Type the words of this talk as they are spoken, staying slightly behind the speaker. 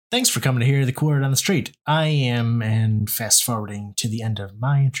Thanks for coming to hear the word on the street. I am, and fast forwarding to the end of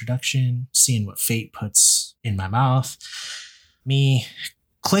my introduction, seeing what fate puts in my mouth. Me,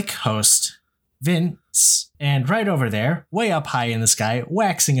 click host, Vince, and right over there, way up high in the sky,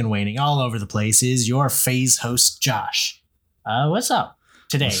 waxing and waning all over the place, is your phase host, Josh. What's up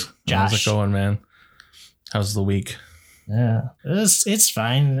today, Josh? How's it going, man? How's the week? Yeah, it's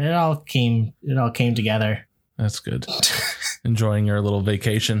fine. It all came together. That's good. Enjoying your little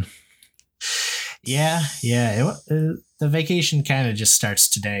vacation. Yeah. The vacation kind of just starts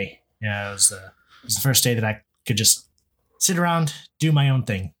today. Yeah, it was the first day that I could just sit around, do my own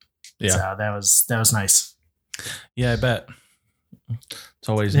thing. Yeah, so that was nice. Yeah, I bet. It's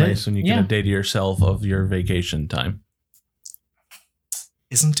always nice when you get a day to yourself of your vacation time.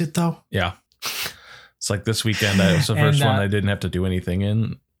 Isn't it though? Yeah. It's like this weekend. It was the first one I didn't have to do anything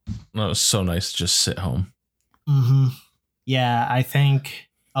in. It was so nice to just sit home. Mm-hmm. Yeah, I think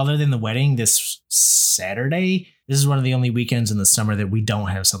other than the wedding this Saturday, this is one of the only weekends in the summer that we don't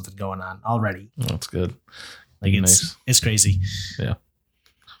have something going on already. Oh, that's good. Like it's crazy. Yeah.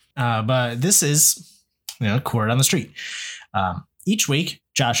 But this is, word on the street. Each week,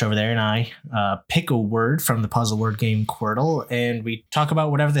 Josh over there and I pick a word from the puzzle word game Quirtle, and we talk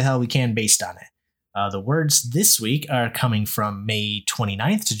about whatever the hell we can based on it. The words this week are coming from May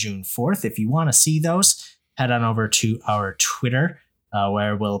 29th to June 4th. If you want to see those, head on over to our Twitter,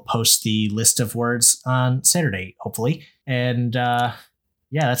 where we'll post the list of words on Saturday, hopefully. And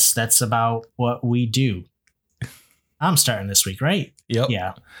that's about what we do. I'm starting this week, right? Yep.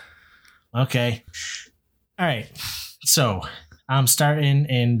 Yeah. Okay. All right. So I'm starting,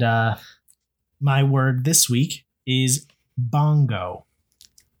 and my word this week is bongo.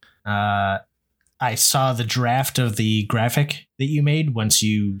 I saw the draft of the graphic that you made once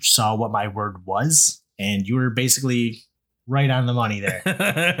you saw what my word was, and you were basically right on the money there.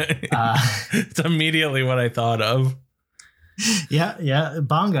 It's immediately what I thought of. Yeah.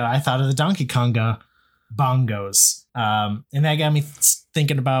 Bongo. I thought of the Donkey Konga bongos. And that got me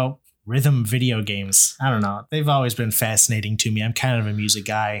thinking about rhythm video games. I don't know. They've always been fascinating to me. I'm kind of a music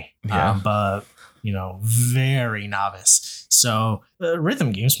guy, but very novice. So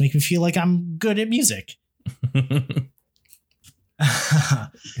rhythm games make me feel like I'm good at music.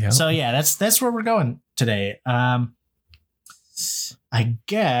 So yeah, that's where we're going today. I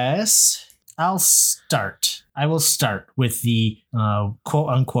guess I will start with the quote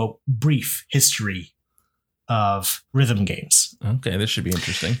unquote brief history of rhythm games. Okay, this should be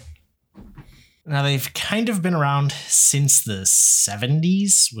interesting. Now, they've kind of been around since the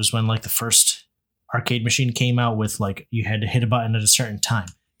 70s, was when like the first arcade machine came out with like you had to hit a button at a certain time.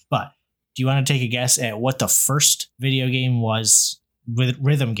 But do you want to take a guess at what the first video game was with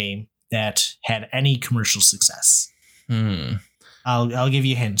rhythm game that had any commercial success? I'll give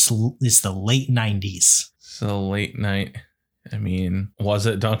you hints. It's the late 90s. So late night. I mean, was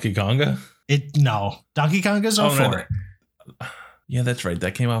it Donkey Konga? No. Donkey Konga's 04. No. Yeah, that's right.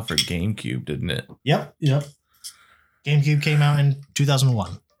 That came out for GameCube, didn't it? Yep. GameCube came out in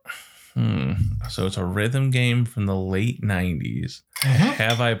 2001. So it's a rhythm game from the late 90s.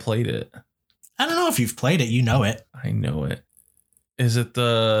 Have I played it? I don't know if you've played it. You know it. I know it. Is it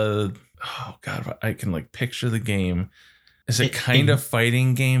the... Oh, God. I can like picture the game. Is it kind of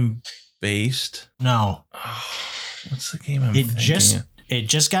fighting game based? No. Oh, what's the game I'm thinking? It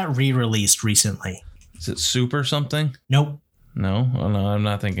just got re-released recently. Is it Super something? Nope. No? Oh, no, I'm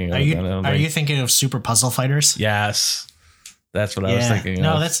not thinking of it. Are you thinking of Super Puzzle Fighters? Yes. That's what I was thinking of.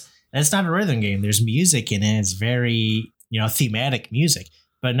 No, that's not a rhythm game. There's music in it. It's very, thematic music.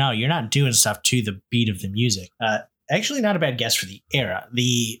 But no, you're not doing stuff to the beat of the music. Actually, not a bad guess for the era.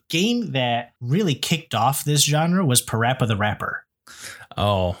 The game that really kicked off this genre was Parappa the Rapper.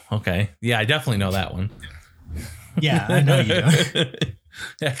 Oh, okay. Yeah, I definitely know that one. Yeah, I know you do.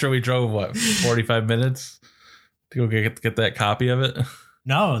 After we drove, 45 minutes to go get that copy of it?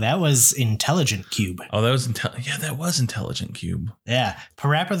 No, that was Intelligent Cube. Oh, that was that was Intelligent Cube. Yeah,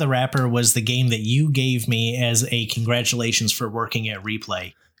 Parappa the Rapper was the game that you gave me as a congratulations for working at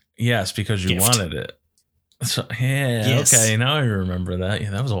Replay. Yes, because you wanted it. So, yes. Okay, now I remember that. Yeah,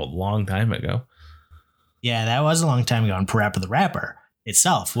 that was a long time ago. Yeah, that was a long time ago. And Parappa the Rapper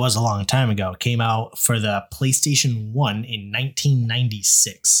itself was a long time ago. It came out for the PlayStation 1 in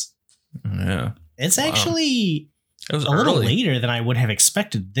 1996. Yeah. It's actually little later than I would have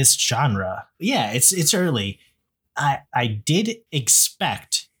expected this genre. Yeah, it's early. I did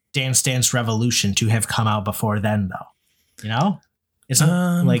expect Dance Dance Revolution to have come out before then, though. It's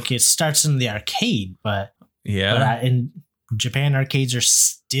like it starts in the arcade, but in Japan, arcades are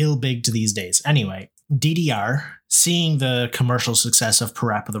still big to these days. Anyway, DDR seeing the commercial success of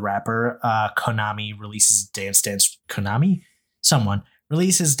Parappa the Rapper, Konami releases Dance Dance. Konami? Someone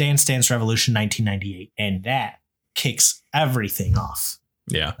releases Dance Dance Revolution 1998, and that kicks everything off.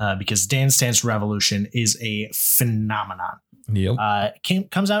 Yeah. Because Dance Dance Revolution is a phenomenon. Yep.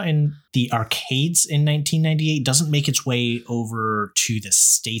 Comes out in the arcades in 1998, doesn't make its way over to the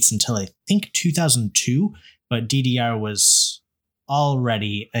States until I think 2002, but DDR was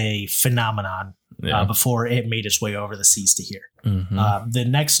already a phenomenon before it made its way over the seas to here. Mm-hmm. The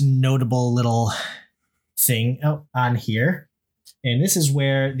next notable little thing on here, and this is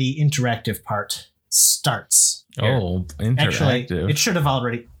where the interactive part starts. Here. Oh, interactive. Actually, it should have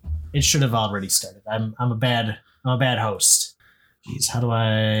already started. I'm a bad host. Jeez, how do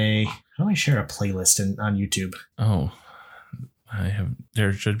I share a playlist on YouTube? Oh,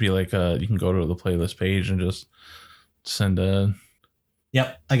 there should be like you can go to the playlist page and just send a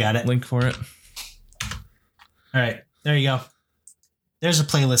Yep, I got it. Link for it. All right, there you go. There's a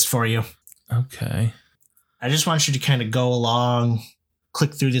playlist for you. Okay. I just want you to kind of go along,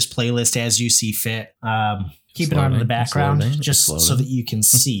 click through this playlist as you see fit. Keep it on in the background just so that you can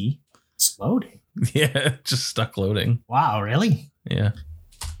see. It's loading. Yeah, just stuck loading. Wow, really? Yeah.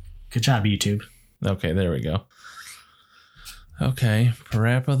 Good job, YouTube. Okay, there we go. Okay,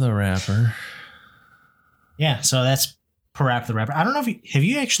 Parappa the Rapper. Yeah, so that's Parappa the Rapper. I don't know if have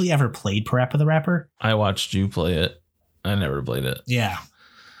you actually ever played Parappa the Rapper? I watched you play it. I never played it. Yeah.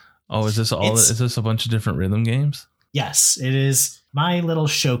 Oh, is this is this a bunch of different rhythm games? Yes, it is my little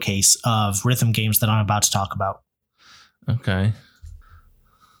showcase of rhythm games that I'm about to talk about. Okay.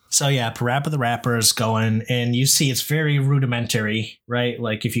 So yeah, Parappa the Rapper is going, and you see it's very rudimentary, right?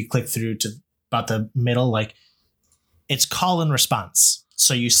 Like if you click through to about the middle, like it's call and response.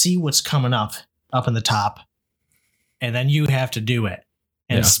 So you see what's coming up in the top, and then you have to do it.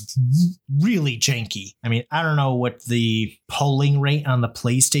 And it's really janky. I mean, I don't know what the polling rate on the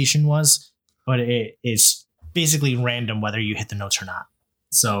PlayStation was, but it's basically random whether you hit the notes or not.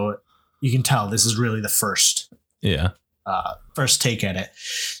 So you can tell this is really the first take at it.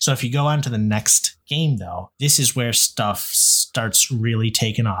 So if you go on to the next game, though, this is where stuff starts really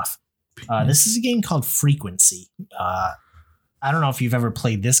taking off. This is a game called Frequency. I don't know if you've ever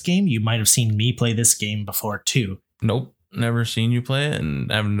played this game. You might have seen me play this game before, too. Nope. Never seen you play it, and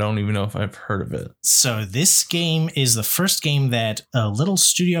I don't even know if I've heard of it. So this game is the first game that a little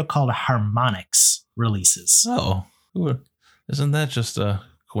studio called Harmonix releases. Oh, isn't that just a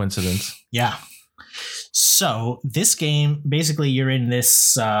coincidence? Yeah. So this game, basically you're in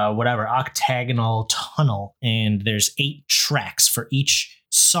this octagonal tunnel, and there's 8 tracks for each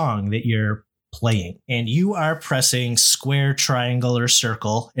song that you're playing. And you are pressing square, triangle, or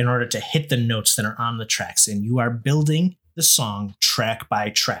circle in order to hit the notes that are on the tracks. And you are building the song track by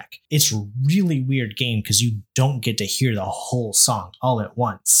track. It's a really weird game because you don't get to hear the whole song all at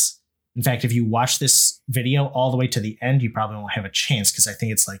once. In fact, if you watch this video all the way to the end, you probably won't have a chance because I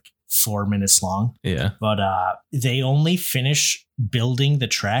think it's like 4 minutes long. Yeah. But they only finish building the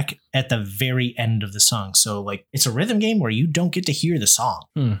track at the very end of the song. So like it's a rhythm game where you don't get to hear the song.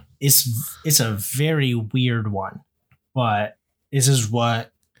 It's a very weird one. But this is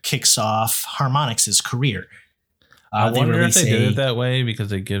what kicks off Harmonix's career. I wonder if they did it that way because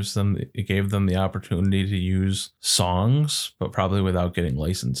it gave them the opportunity to use songs, but probably without getting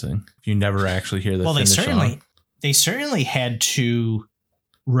licensing. If you never actually hear the finished song. They certainly had to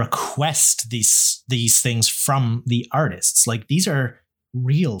request these things from the artists. Like these are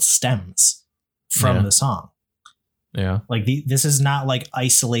real stems from the song. Yeah. Like this is not like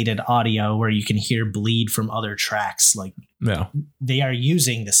isolated audio where you can hear bleed from other tracks. Like they are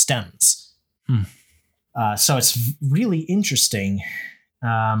using the stems. So it's really interesting.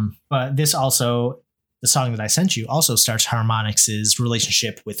 But this also, the song that I sent you also starts Harmonix's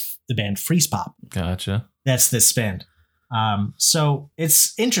relationship with the band Freeze Pop. Gotcha. That's this band. So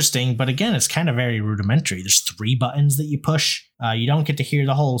it's interesting, but again, it's kind of very rudimentary. There's 3 buttons that you push. You don't get to hear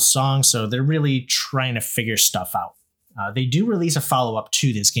the whole song, so they're really trying to figure stuff out. They do release a follow-up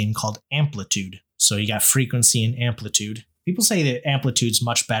to this game called Amplitude. So you got Frequency and Amplitude. People say that Amplitude's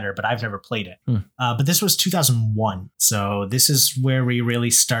much better, but I've never played it. But this was 2001. So this is where we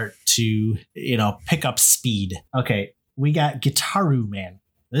really start to, pick up speed. Okay, we got Gitaru Man.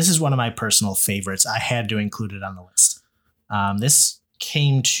 This is one of my personal favorites. I had to include it on the list. This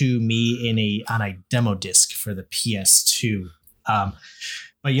came to me on a demo disc for the PS2.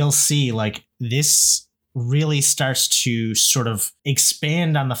 But you'll see, like, this really starts to sort of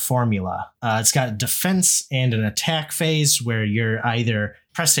expand on the formula. It's got defense and an attack phase where you're either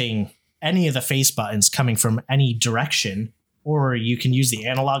pressing any of the face buttons coming from any direction, or you can use the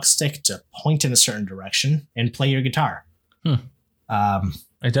analog stick to point in a certain direction and play your guitar. I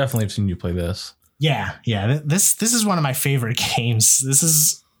definitely have seen you play this. Yeah. This is one of my favorite games. This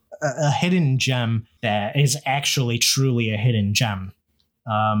is a hidden gem that is actually truly a hidden gem.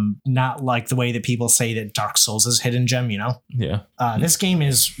 Not like the way that people say that Dark Souls is hidden gem, Yeah. This game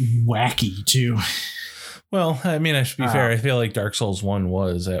is wacky too. Well, I mean, I should be fair. I feel like Dark Souls 1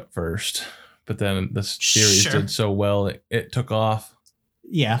 was at first, but then the series did so well, it took off.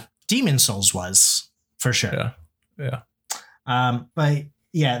 Yeah. Demon Souls was, for sure. Yeah. But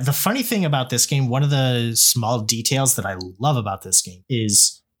yeah, the funny thing about this game, one of the small details that I love about this game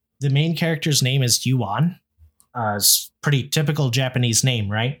is the main character's name is Yuan. It's pretty typical Japanese name,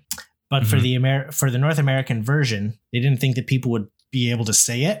 right? But for the North American version, they didn't think that people would be able to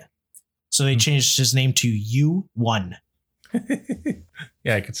say it. So they changed his name to U1.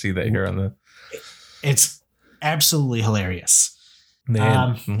 Yeah, I could see that here on the. It's absolutely hilarious. They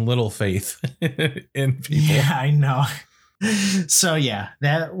had little faith in people. Yeah, I know. So yeah,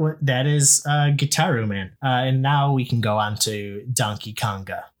 that is Gitaru Man. And now we can go on to Donkey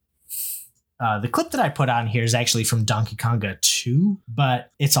Konga. The clip that I put on here is actually from Donkey Konga 2,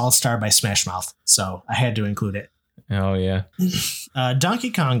 but it's All-Star by Smash Mouth, so I had to include it. Oh, yeah. Donkey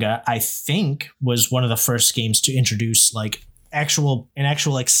Konga, I think, was one of the first games to introduce like an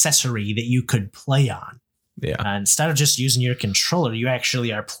actual accessory that you could play on. Yeah. Instead of just using your controller, you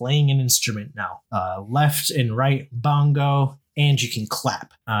actually are playing an instrument now. Left and right bongo, and you can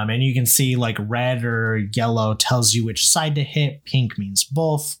clap. And you can see like red or yellow tells you which side to hit. Pink means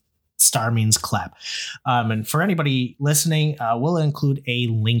both. Star means clap. And for anybody listening, we'll include a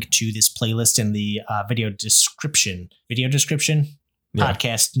link to this playlist in the video description,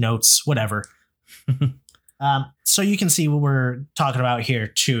 podcast notes, whatever. So you can see what we're talking about here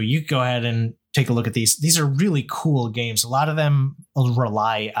too. You can go ahead and take a look at these. These are really cool games. A lot of them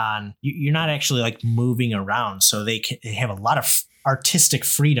rely on, you're not actually like moving around. So they have a lot of artistic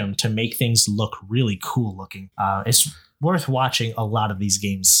freedom to make things look really cool looking. It's worth watching a lot of these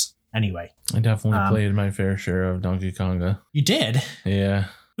games. Anyway, I definitely played my fair share of Donkey Konga. You did? Yeah.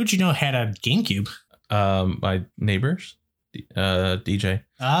 Who'd you know had a GameCube? My neighbors, DJ.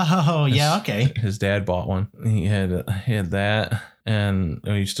 Oh, yeah, okay. His dad bought one. He had that, and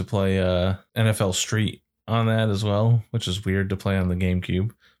I used to play NFL Street on that as well, which is weird to play on the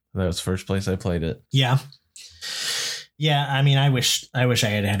GameCube. That was the first place I played it. Yeah. Yeah, I mean, I wish I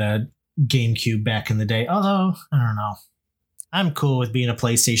had a GameCube back in the day. Although, I don't know. I'm cool with being a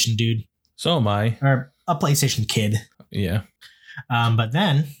PlayStation dude. So am I. Or a PlayStation kid. Yeah. But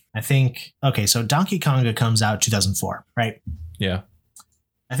then I think, okay, so Donkey Konga comes out 2004, right? Yeah.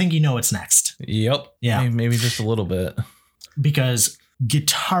 I think you know what's next. Yep. Yeah. Maybe just a little bit. Because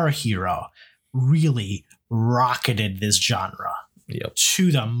Guitar Hero really rocketed this genre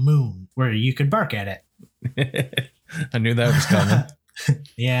to the moon where you could bark at it. I knew that was coming.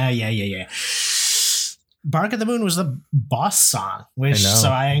 Yeah. Bark at the Moon was the boss song,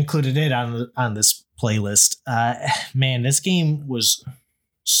 so I included it on this playlist. Man, this game was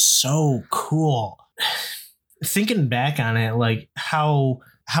so cool. Thinking back on it, like how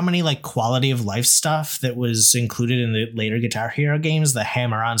many like quality of life stuff that was included in the later Guitar Hero games, the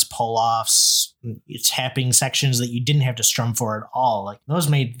hammer-ons, pull-offs, tapping sections that you didn't have to strum for at all. Like those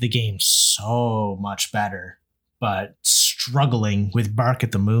made the game so much better. But struggling with Bark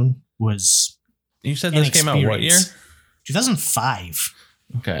at the Moon was... You said this came out what year? 2005.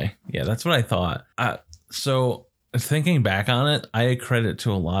 Okay. Yeah, that's what I thought. So thinking back on it, I credit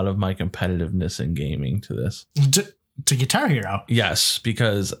to a lot of my competitiveness in gaming to this. To Guitar Hero? Yes,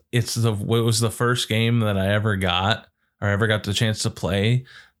 because it was the first game that I ever got the chance to play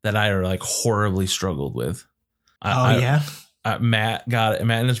that I like horribly struggled with. Matt got it.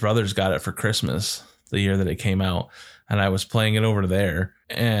 Matt and his brothers got it for Christmas the year that it came out, and I was playing it over there,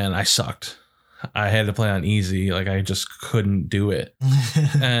 and I sucked. I had to play on easy. Like I just couldn't do it.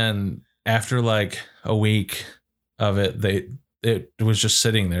 And after like a week of it, it was just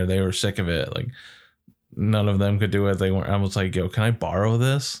sitting there. They were sick of it. Like none of them could do it. I was like, yo, can I borrow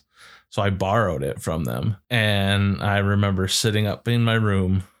this? So I borrowed it from them. And I remember sitting up in my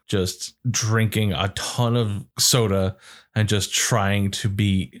room, just drinking a ton of soda and just trying to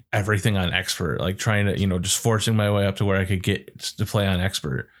beat everything on expert, like trying to, just forcing my way up to where I could get to play on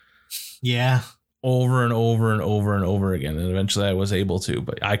expert. Yeah. Over and over and over and over again. And eventually I was able to,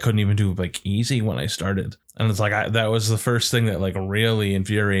 but I couldn't even do like easy when I started. And it's like, that was the first thing that like really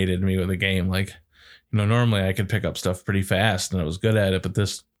infuriated me with the game. Like, normally I could pick up stuff pretty fast and I was good at it, but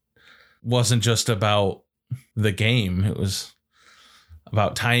this wasn't just about the game. It was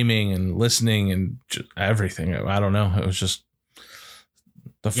about timing and listening and everything. I don't know. It was just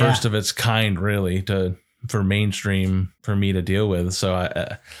the first of its kind, really, for mainstream for me to deal with. So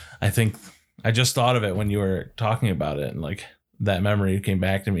I think I just thought of it when you were talking about it, and like that memory came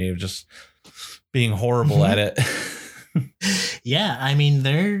back to me of just being horrible at it. Yeah, I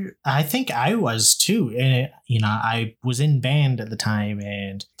mean, I think I was too. And, I was in band at the time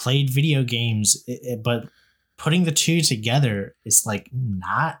and played video games, but putting the two together is like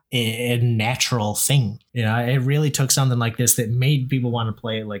not a natural thing. It really took something like this that made people want to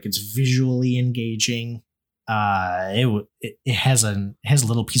play it. Like, it's visually engaging. It has a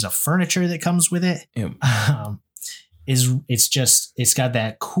little piece of furniture that comes with it. Yep. It's got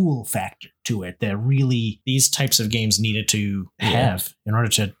that cool factor to it that really these types of games needed to have in order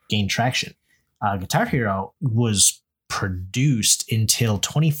to gain traction. Guitar Hero was produced until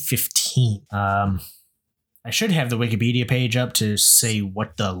 2015. I should have the Wikipedia page up to say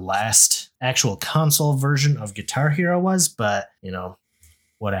what the last actual console version of Guitar Hero was, but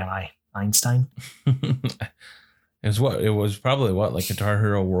what am I, Einstein? It was probably like Guitar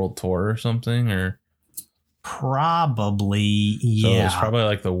Hero World Tour or something, or probably, so it was probably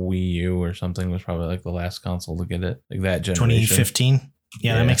like the Wii U or something was probably like the last console to get it, like that generation. 2015.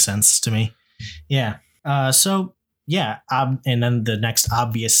 Yeah, that makes sense to me. Yeah. And then the next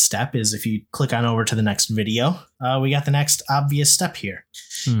obvious step is if you click on over to the next video, we got the next obvious step here.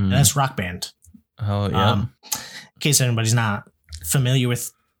 And that's Rock Band. Oh, yeah. In case anybody's not familiar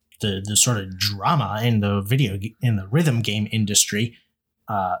with the sort of drama in the rhythm game industry,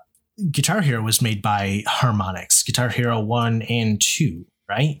 Guitar Hero was made by Harmonix, Guitar Hero 1 and 2,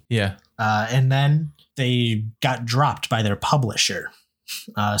 right? Yeah. And then they got dropped by their publisher.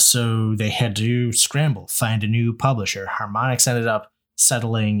 So they had to scramble, find a new publisher. Harmonix ended up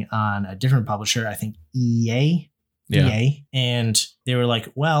settling on a different publisher, I think EA. Yeah. EA. And they were like,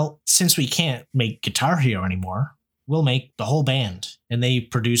 well, since we can't make Guitar Hero anymore, we'll make the whole band. And they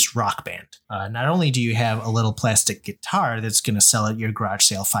produced Rock Band. Not only do you have a little plastic guitar that's going to sell at your garage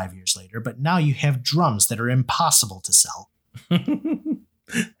sale 5 years later, but now you have drums that are impossible to sell.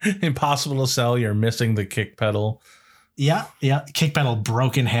 Impossible to sell. You're missing the kick pedal. Yeah. Kick pedal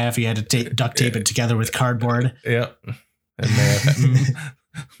broke in half. You had to duct tape it together with cardboard. Yep. It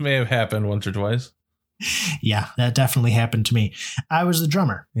may have happened once or twice. Yeah, that definitely happened to me. I was the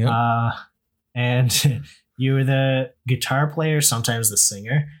drummer. Yep. And you were the guitar player, sometimes the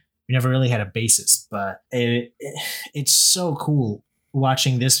singer. We never really had a bassist, but it's so cool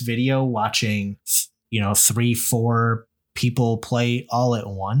watching this video, watching 3-4 people play all at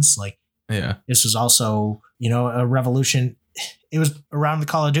once. Like, yeah, this was also a revolution. It was around the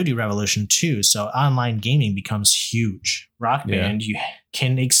Call of Duty revolution too. So online gaming becomes huge. Rock Band, you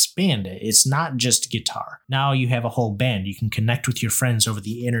can expand it. It's not just guitar. Now you have a whole band. You can connect with your friends over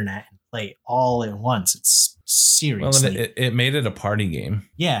the internet and play all at once. It's seriously. Well, it made it a party game.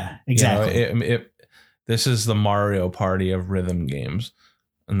 Yeah, exactly. This is the Mario Party of rhythm games.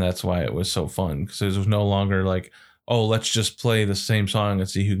 And that's why it was so fun. Because it was no longer like, oh, let's just play the same song and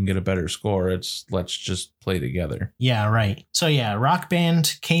see who can get a better score. It's let's just play together. Yeah, right. So yeah, Rock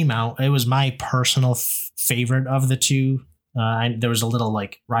Band came out. It was my personal favorite of the two. There was a little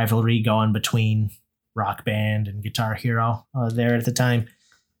like rivalry going between Rock Band and Guitar Hero there at the time.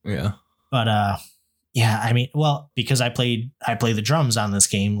 Yeah. But I mean, well, because I play the drums on this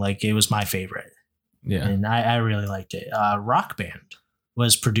game, like it was my favorite. Yeah. And I really liked it. Rock Band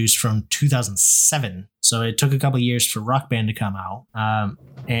was produced from 2007. So it took a couple of years for Rock Band to come out.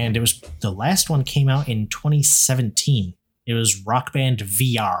 And it was the last one came out in 2017. It was Rock Band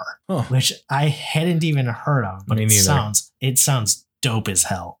VR, which I hadn't even heard of, but it sounds dope as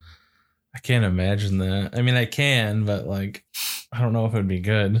hell. I can't imagine that. I mean, I can, but like, I don't know if it'd be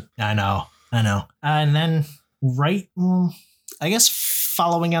good. I know. And then I guess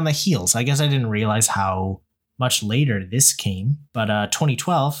following on the heels, I guess I didn't realize how much later this came, but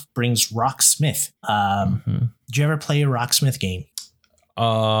 2012 brings Rocksmith. Did you ever play a Rocksmith game?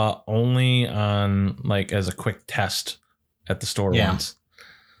 Only on like as a quick test at the store once.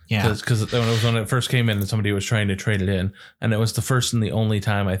 Yeah, because when it first came in and somebody was trying to trade it in, and it was the first and the only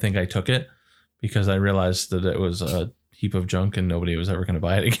time I think I took it because I realized that it was a heap of junk and nobody was ever going to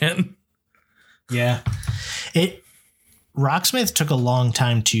buy it again. Yeah, Rocksmith took a long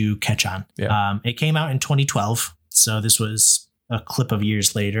time to catch on. Yeah. It came out in 2012, so this was a clip of 5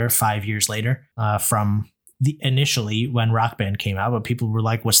 years later, from the initially when Rock Band came out. But people were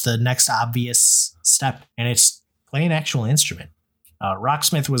like, "What's the next obvious step?" And it's play an actual instrument.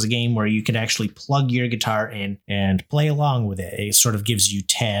 Rocksmith was a game where you could actually plug your guitar in and play along with it. It sort of gives you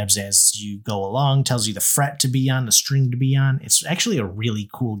tabs as you go along, tells you the fret to be on, the string to be on. It's actually a really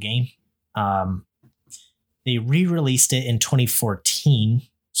cool game. They re-released it in 2014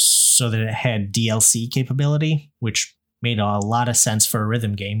 so that it had DLC capability, which made a lot of sense for a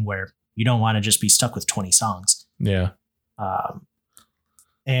rhythm game where you don't want to just be stuck with 20 songs. Yeah.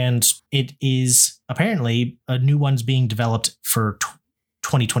 And it is apparently a new one's being developed for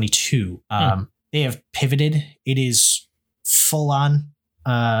 2022. They have pivoted. It is full on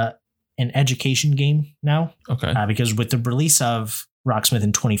an education game now. Okay. Because with the release of Rocksmith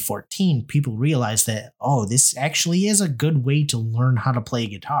in 2014, people realized that, oh, this actually is a good way to learn how to play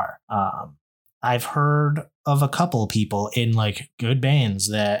guitar. I've heard of a couple people in like good bands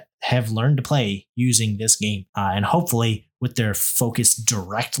that have learned to play using this game. And hopefully with their focus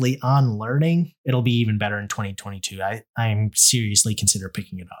directly on learning, it'll be even better in 2022. I'm seriously consider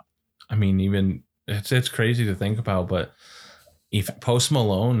picking it up. I mean, even it's crazy to think about, but if Post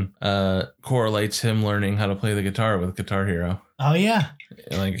Malone correlates him learning how to play the guitar with Guitar Hero. Oh yeah.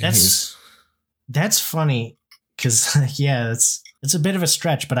 Like that's funny. Cause yeah, it's a bit of a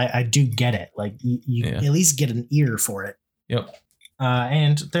stretch, but I do get it. Like you at least get an ear for it. Yep.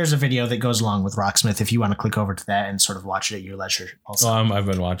 And there's a video that goes along with Rocksmith if you want to click over to that and sort of watch it at your leisure. Also, I've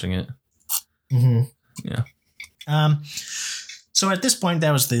been watching it. Mm-hmm. Yeah. So at this point,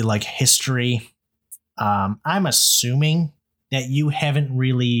 that was the like history. I'm assuming that you haven't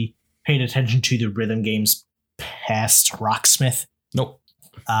really paid attention to the rhythm games past Rocksmith. Nope.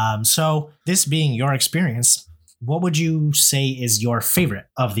 So this being your experience, what would you say is your favorite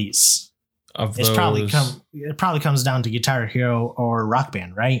of these? It probably comes down to Guitar Hero or Rock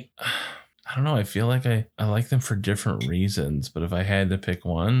Band, right? I don't know. I feel like I like them for different reasons, but if I had to pick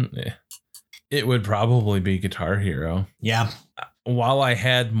one, it would probably be Guitar Hero. Yeah. While I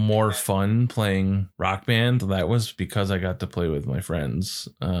had more fun playing Rock Band, that was because I got to play with my friends.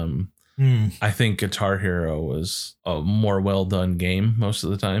 I think Guitar Hero was a more well done game most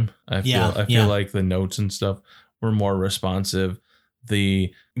of the time. I feel like the notes and stuff were more responsive.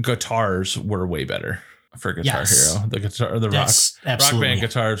 The guitars were way better for Guitar Hero. Rock Band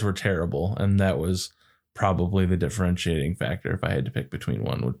guitars were terrible, and that was probably the differentiating factor. If I had to pick between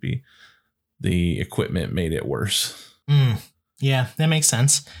one, would be the equipment made it worse. Yeah, that makes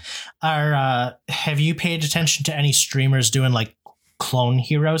sense. Have you paid attention to any streamers doing like Clone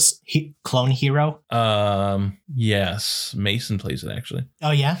Heroes? Clone Hero? Yes. Mason plays it actually.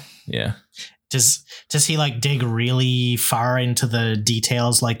 Oh yeah? Yeah. Does he like dig really far into the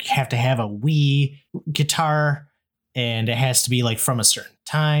details? Like have to have a Wii guitar and it has to be like from a certain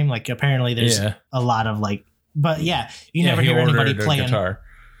time. Like apparently there's a lot of like, but you never hear anybody playing guitar.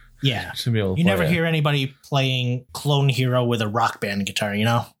 Yeah. You never hear anybody playing Clone Hero with a Rock Band guitar, you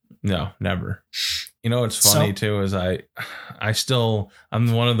know? No, never. You know, what's funny too is I'm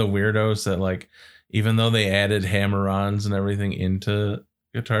one of the weirdos that like, even though they added hammer-ons and everything into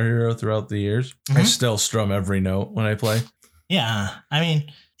Guitar Hero throughout the years, I still strum every note when I play. Yeah. I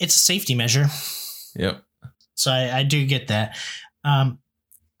mean, it's a safety measure. Yep. So I do get that.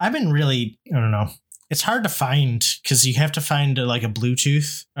 I've been really, I don't know. It's hard to find because you have to find like a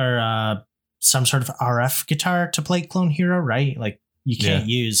Bluetooth or some sort of RF guitar to play Clone Hero, right? Like you can't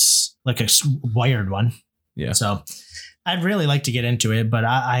use like a wired one. Yeah. So I'd really like to get into it, but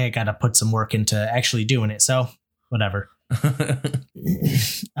I got to put some work into actually doing it. So whatever.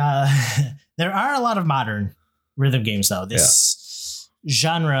 There are a lot of modern rhythm games though. This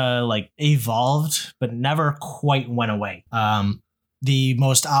genre like evolved, but never quite went away. The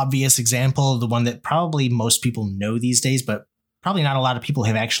most obvious example, the one that probably most people know these days, but probably not a lot of people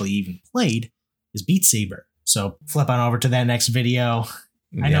have actually even played, is Beat Saber. So flip on over to that next video.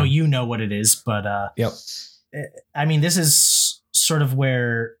 I know you know what it is, but I mean, this is sort of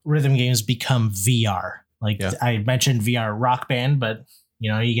where rhythm games become VR. Like I mentioned VR Rock Band, but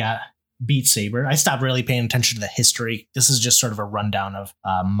you know, you got Beat Saber. I stopped really paying attention to the history. This is just sort of a rundown of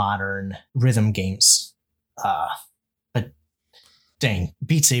modern rhythm games. But dang,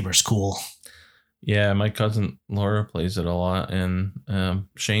 Beat Saber's cool. Yeah, my cousin Laura plays it a lot, and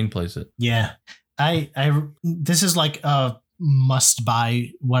Shane plays it. Yeah, this is like a must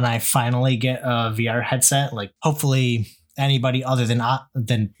buy when I finally get a VR headset. Like, hopefully anybody other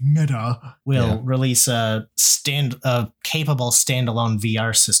than Meta will release a capable standalone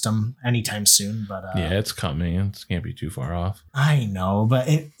VR system anytime soon. But it's coming. It can't be too far off. I know, but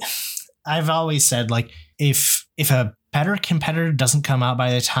I've always said like if a better competitor doesn't come out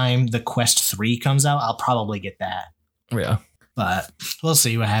by the time the Quest 3 comes out, I'll probably get that. Yeah, but we'll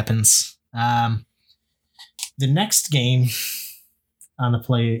see what happens. The next game on the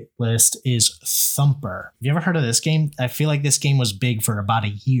playlist is Thumper. Have you ever heard of this game? I feel like this game was big for about a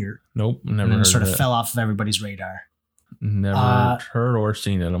year. Nope, never heard and sort of of it. fell off of everybody's radar. Never heard or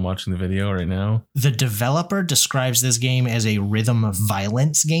seen it. I'm watching the video right now. The developer describes this game as a rhythm of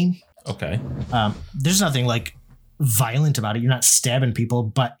violence game. Okay. There's nothing like violent about it. You're not stabbing people,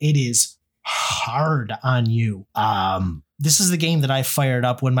 but it is hard on you. This is the game that I fired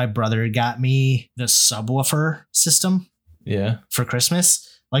up when my brother got me the subwoofer system for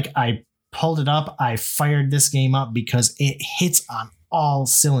Christmas. Like, I pulled it up, I fired this game up because it hits on all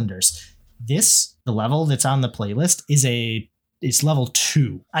cylinders. The level that's on the playlist is level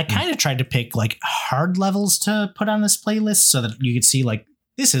 2. I kind of tried to pick like hard levels to put on this playlist so that you could see like,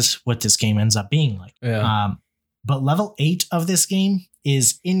 this is what this game ends up being like. Yeah. But level 8 of this game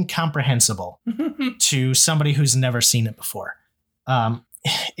is incomprehensible to somebody who's never seen it before.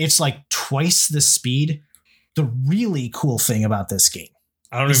 It's like twice the speed. The really cool thing about this game,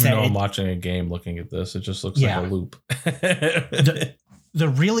 I don't even know I'm watching a game looking at this. It just looks like a loop. The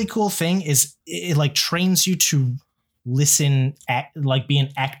really cool thing is it like trains you to listen, like be an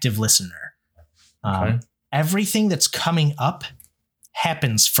active listener. Okay. Everything that's coming up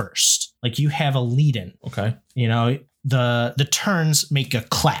happens first. Like, you have a lead in. Okay. You know, the turns make a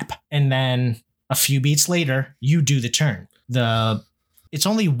clap, and then a few beats later, you do the turn. It's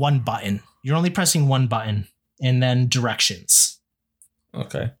only one button. You're only pressing one button, and then directions.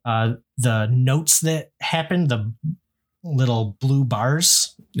 Okay. The notes that happen, the little blue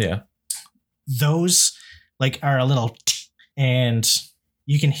bars. Yeah. Those like are a little and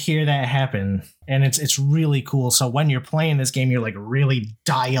you can hear that happen, and it's really cool. So when you're playing this game, you're like really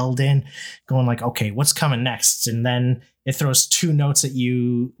dialed in, going like, okay, what's coming next? And then it throws 2 notes at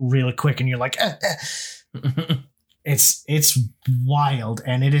you really quick, and you're like, It's wild,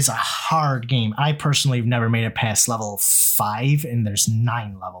 and it is a hard game. I personally have never made it past level 5, and there's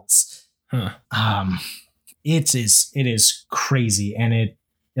 9 levels. It is crazy, and it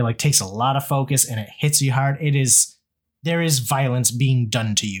like takes a lot of focus, and it hits you hard. There is violence being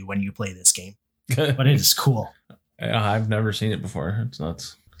done to you when you play this game, but it is cool. I've never seen it before. It's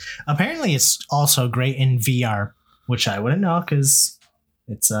nuts. Apparently, it's also great in VR, which I wouldn't know because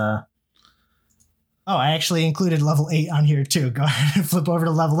it's Oh, I actually included level 8 on here too. Go ahead and flip over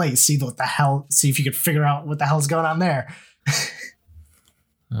to level 8. See if you could figure out what the hell's going on there.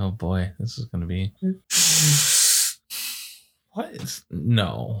 Oh boy, this is going to be.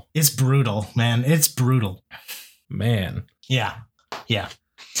 No. It's brutal, man. It's brutal. Man. Yeah.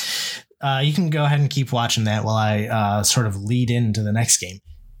 You can go ahead and keep watching that while I sort of lead into the next game.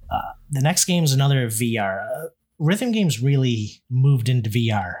 The next game is another VR. Rhythm games really moved into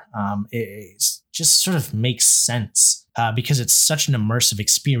VR. It just sort of makes sense because it's such an immersive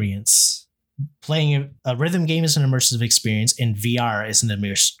experience. Playing a rhythm game is an immersive experience, and VR is an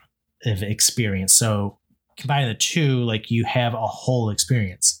immersive experience. So combining the two, like, you have a whole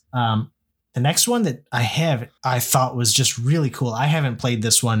experience. The next one that I thought was just really cool. I haven't played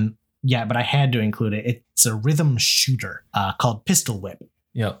this one yet, but I had to include it. It's a rhythm shooter called Pistol Whip.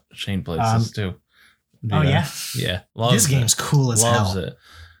 Yep, Shane plays this too. Oh yeah, yeah. This game's cool as hell. Loves it.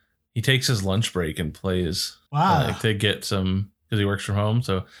 He takes his lunch break and plays. Wow. To get some, because he works from home,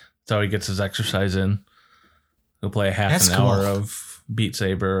 so that's how he gets his exercise in. He'll play a half an hour of Beat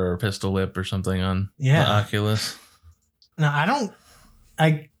Saber or Pistol Whip or something on the Oculus. Now,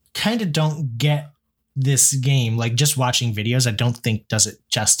 I kind of don't get this game. Like, just watching videos, I don't think does it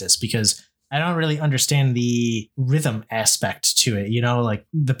justice because I don't really understand the rhythm aspect to it. You know, like,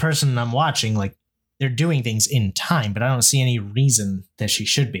 the person I'm watching, like, they're doing things in time, but I don't see any reason that she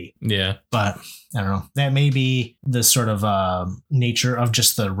should be. Yeah. But I don't know. That may be the sort of nature of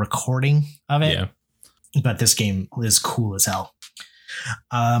just the recording of it. Yeah. But this game is cool as hell.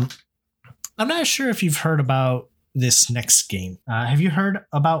 I'm not sure if you've heard about this next game. Have you heard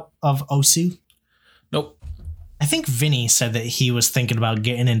of Osu? Nope. I think Vinny said that he was thinking about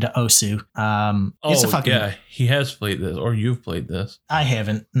getting into Osu. Yeah, he has played this, or you've played this. I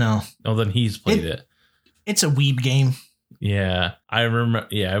haven't. No. Oh, then he's played it. It's a weeb game. Yeah, I remember.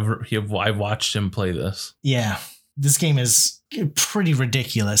 Yeah, I watched him play this. Yeah, this game is pretty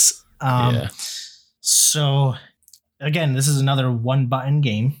ridiculous. So, again, this is another one-button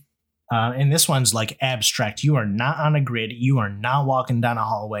game. And this one's like abstract. You are not on a grid. You are not walking down a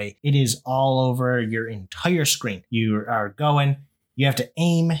hallway. It is all over your entire screen. You are going. You have to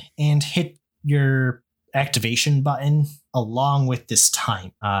aim and hit your activation button along with this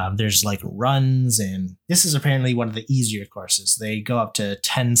time. There's like runs, and this is apparently one of the easier courses. They go up to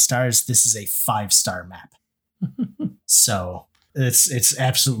 10 stars. This is a 5-star map. So it's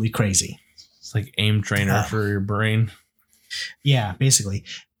absolutely crazy. It's like aim trainer for your brain. Yeah, basically.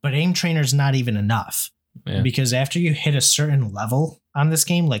 But aim trainer's not even enough because after you hit a certain level on this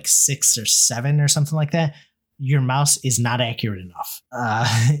game, like 6 or 7 or something like that, your mouse is not accurate enough.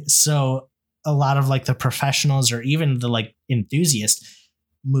 So a lot of like the professionals or even the like enthusiasts,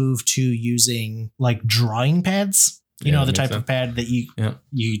 move to using like drawing pads. You know, the type of pad that you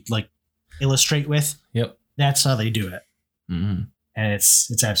like illustrate with. Yep. That's how they do it. Mm-hmm. And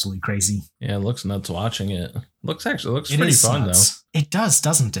it's absolutely crazy. Yeah, it looks nuts watching it. Looks pretty fun nuts. Though. It does,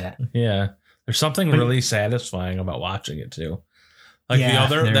 doesn't it? Yeah. There's something really satisfying about watching it too. Like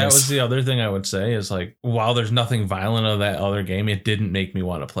was the other thing I would say is like, while there's nothing violent of that other game, it didn't make me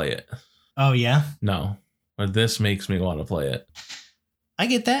want to play it. Oh yeah? No. But this makes me want to play it. I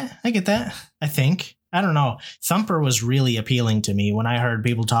get that. I think. I don't know. Thumper was really appealing to me when I heard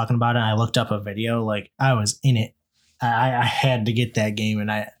people talking about it. I looked up a video, like I was in it. I had to get that game,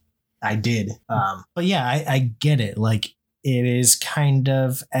 and I did. But yeah, I get it. Like it is kind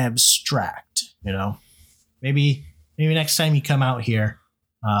of abstract, you know. Maybe next time you come out here,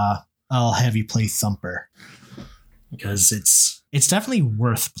 I'll have you play Thumper because it's definitely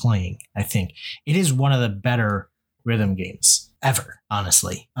worth playing. I think it is one of the better rhythm games ever,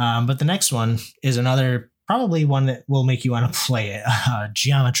 honestly. But the next one is another probably one that will make you want to play it.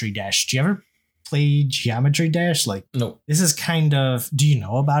 Geometry Dash. Do you ever play Geometry Dash? Like, no. This is kind of. Do you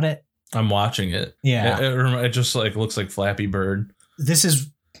know about it? I'm watching it. Yeah, it just like looks like Flappy Bird.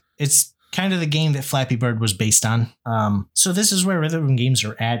 It's kind of the game that Flappy Bird was based on. So this is where rhythm games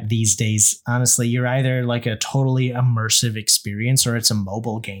are at these days. Honestly, you're either like a totally immersive experience or it's a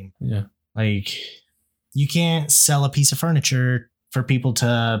mobile game. Yeah, like you can't sell a piece of furniture for people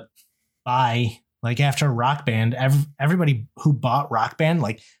to buy. Like after Rock Band, everybody who bought Rock Band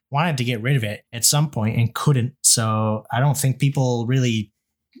like wanted to get rid of it at some point and couldn't. So I don't think people really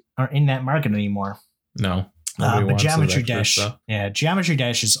are in that market anymore. No. But Geometry Dash, Geometry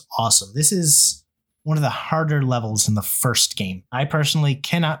Dash is awesome. This is one of the harder levels in the first game. I personally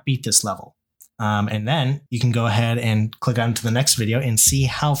cannot beat this level. And then you can go ahead and click on to the next video and see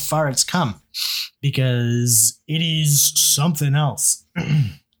how far it's come because it is something else.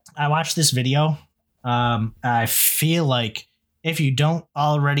 I watched this video. I feel like if you don't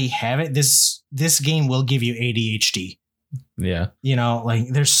already have it, this game will give you ADHD. Yeah. You know, like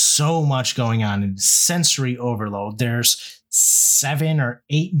there's so much going on and sensory overload. There's 7 or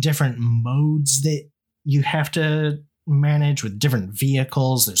 8 different modes that you have to manage with different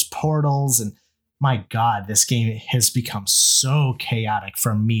vehicles. There's portals. And my God, this game has become so chaotic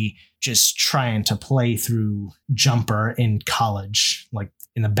for me just trying to play through Jumper in college, like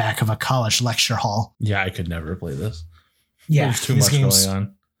in the back of a college lecture hall. Yeah, I could never play this. Yeah. There's too much going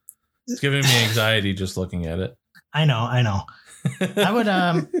on. It's giving me anxiety just looking at it. I know. I would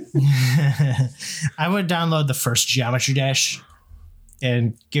I would download the first Geometry Dash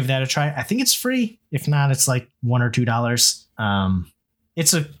and give that a try. I think it's free. If not, it's like $1 or $2.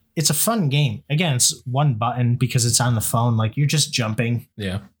 It's a fun game. Again, it's one button because it's on the phone. Like you're just jumping.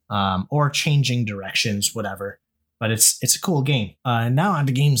 Yeah. Or changing directions, whatever. But it's a cool game. And now on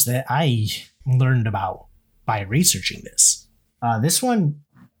to games that I learned about by researching this. This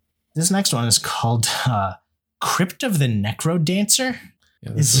next one is called Crypt of the Necro Dancer.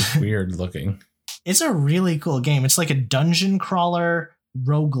 Yeah, this is weird looking. It's a really cool game. It's like a dungeon crawler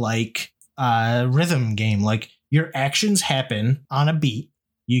roguelike rhythm game. Like your actions happen on a beat.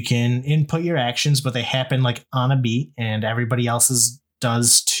 You can input your actions, but they happen like on a beat and everybody else's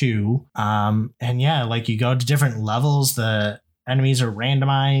does too. And yeah, like you go to different levels. The enemies are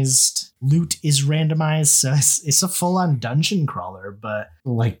randomized. Loot is randomized. So it's a full on dungeon crawler, but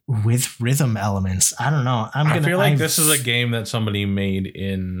like with rhythm elements. I don't know. I feel like this is a game that somebody made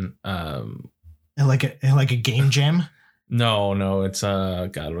in like a game jam. No, it's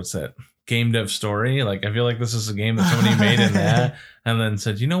God, what's that? Game Dev Story. Like I feel like this is a game that somebody made in that and then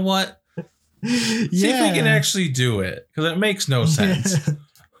said, you know what? See if we can actually do it because it makes no sense.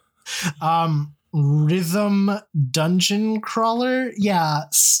 Rhythm dungeon crawler. Yeah,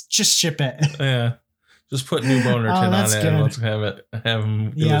 just ship it. Yeah, just put New Bonerton on it good. And let's have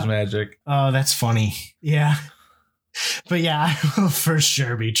him do his magic. Oh, that's funny. Yeah, but yeah, I will for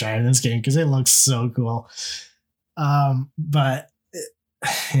sure be trying this game because it looks so cool. But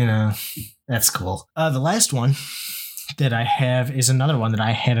you know, that's cool. The last one that I have is another one that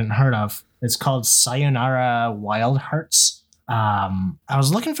I hadn't heard of. It's called Sayonara Wild Hearts. I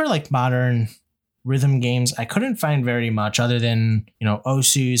was looking for like modern rhythm games. I couldn't find very much other than, you know,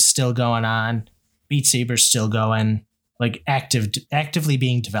 Osu's still going on, Beat Saber's still going, like actively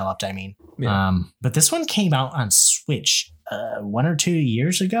being developed, I mean. Yeah. But this one came out on Switch 1 or 2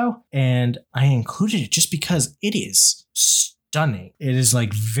 years ago, and I included it just because it is stunning. It is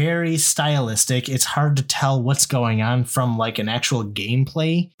like very stylistic. It's hard to tell what's going on from like an actual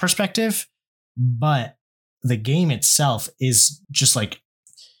gameplay perspective, but the game itself is just like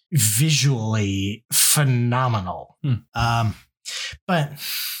visually phenomenal. But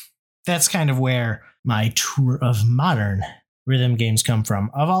that's kind of where my tour of modern rhythm games come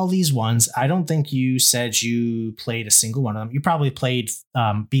from. Of all these ones, I don't think you said you played a single one of them. You probably played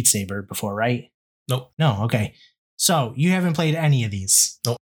Beat Saber before, right? Nope. No, okay. So you haven't played any of these.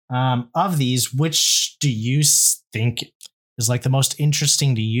 Nope. Of these, which do you think is like the most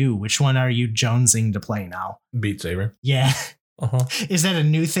interesting to you? Which one are you jonesing to play now? Beat Saber. Yeah. Uh-huh. Is that a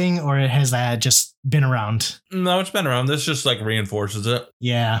new thing or has that just been around? No, it's been around. This just like reinforces it.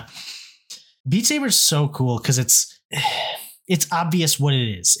 Yeah. Beat Saber is so cool because it's obvious what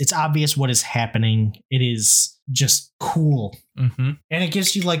it is. It's obvious what is happening. It is just cool. Mm-hmm. And it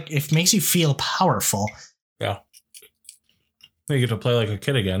gives you it makes you feel powerful. Yeah. You get to play like a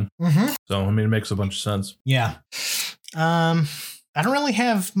kid again. Mm-hmm. So, it makes a bunch of sense. Yeah. I don't really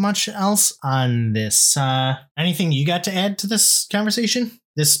have much else on this. Anything you got to add to this conversation?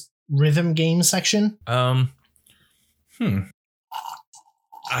 This rhythm game section? I'm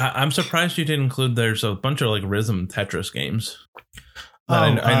surprised you didn't include. There's a bunch of like rhythm Tetris games.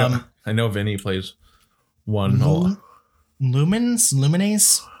 I know Vinny plays one.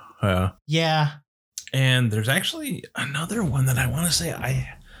 Lumines? Yeah. Yeah. And there's actually another one that I want to say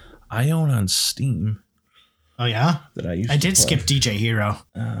I own on Steam. Oh yeah, that I used. I did skip DJ Hero.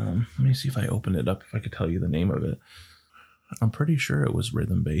 Let me see if I open it up. If I could tell you the name of it, I'm pretty sure it was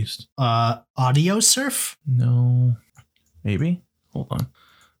rhythm based. Audio Surf? No, maybe. Hold on,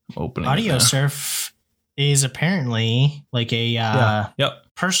 I'm opening. Audio Surf is apparently like a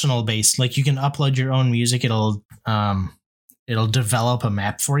personal based. Like you can upload your own music. It'll develop a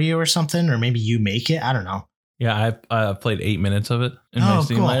map for you or something, or maybe you make it. I don't know. Yeah, I played 8 minutes of it in my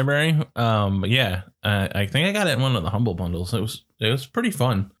Steam library. Yeah, I think I got it in one of the Humble Bundles. It was pretty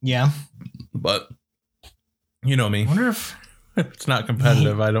fun. Yeah, but you know me. I wonder if it's not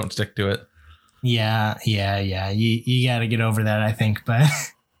competitive. I don't stick to it. Yeah. You got to get over that, I think. But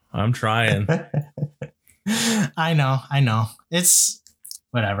I'm trying. I know. It's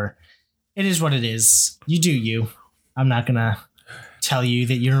whatever. It is what it is. You do you. I'm not gonna tell you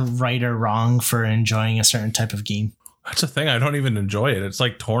that you're right or wrong for enjoying a certain type of game. That's the thing. I don't even enjoy it. It's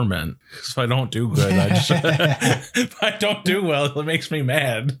like torment. If I don't do good, if I don't do well, it makes me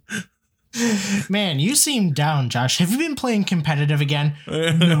mad. Man, you seem down, Josh. Have you been playing competitive again?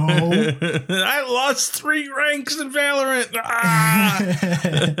 No. I lost 3 ranks in Valorant. Ah!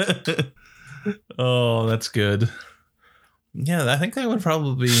 Oh, that's good. Yeah, I think that would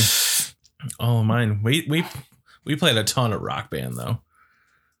probably be mine. We played a ton of Rock Band, though.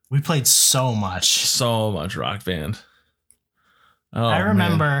 We played so much Rock Band. Oh, I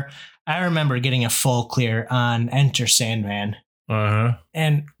remember getting a full clear on Enter Sandman. Uh-huh.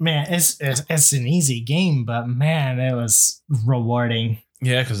 And man, it's an easy game, but man, it was rewarding.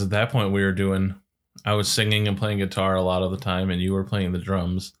 Yeah, because at that point I was singing and playing guitar a lot of the time, and you were playing the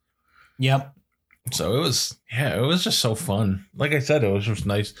drums. Yep. So it was just so fun. Like I said, it was just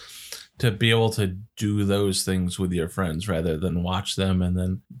nice to be able to do those things with your friends rather than watch them and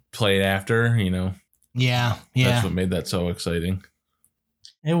then play it after, Yeah. That's what made that so exciting.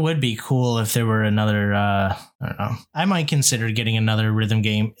 It would be cool if there were another, I don't know. I might consider getting another rhythm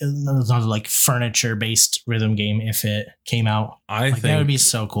game, another like furniture-based rhythm game if it came out. I think that would be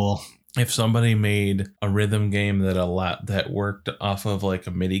so cool. If somebody made a rhythm game that worked off of like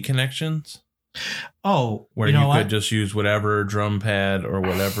a MIDI connections. Oh, where you could just use whatever drum pad or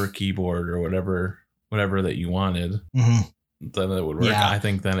whatever keyboard or whatever that you wanted, then it would work. Yeah, I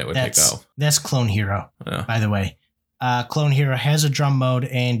think then it would pick up. That's Clone Hero, by the way. Clone Hero has a drum mode,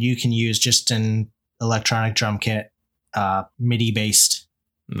 and you can use just an electronic drum kit, MIDI based,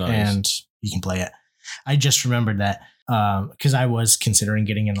 and you can play it. I just remembered that because I was considering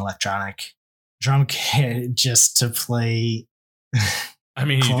getting an electronic drum kit just to play. I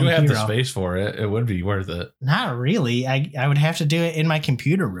mean, you do have the space for it. It would be worth it. Not really. I would have to do it in my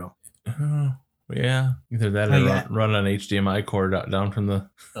computer room. Yeah. Either that or run an HDMI cord down from the...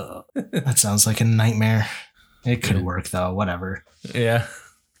 That sounds like a nightmare. It could work, though. Whatever. Yeah.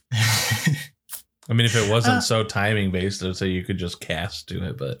 I mean, if it wasn't so timing based, I'd say you could just cast to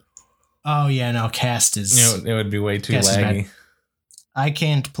it, but... Oh, yeah. No, cast is... it would be way too laggy. I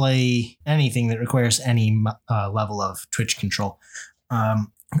can't play anything that requires any level of Twitch control.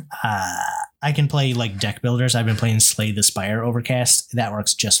 I can play like deck builders. I've been playing Slay the Spire Overcast. That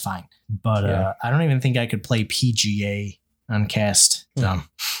works just fine. But I don't even think I could play PGA on cast. So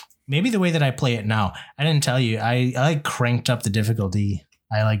maybe the way that I play it now, I didn't tell you, I like cranked up the difficulty.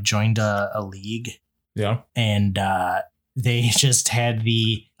 I like joined a league. Yeah. And they just had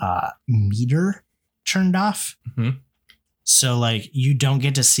the meter turned off. Mm-hmm. So like you don't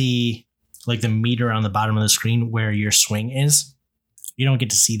get to see like the meter on the bottom of the screen where your swing is. You don't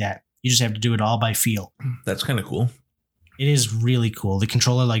get to see that. You just have to do it all by feel. That's kind of cool. It is really cool. The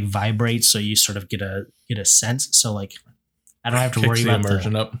controller like vibrates, so you sort of get a sense. So like, I don't have to worry about the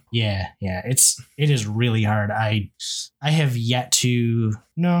immersion up. Yeah. It is really hard. I have yet to.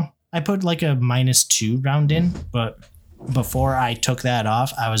 No, I put like a -2 round in, but before I took that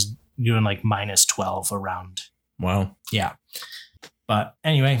off, I was doing like -12 a round. Wow. Yeah. But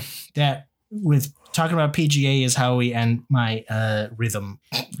anyway, that with talking about PGA is how we end my rhythm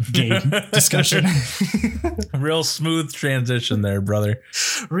game discussion. Real smooth transition there, brother.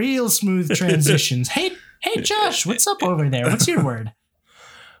 Real smooth transitions. Hey, Josh, what's up over there? What's your word?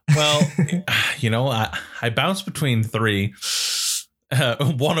 Well, I bounced between 3,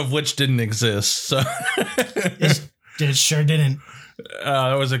 one of which didn't exist. So it sure didn't.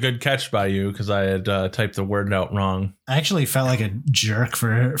 That was a good catch by you because I had typed the word out wrong. I actually felt like a jerk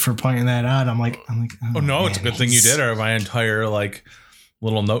for pointing that out. I'm like, oh no, man, it's a good thing you did, or my entire like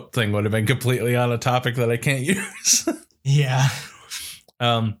little note thing would have been completely on a topic that I can't use. Yeah.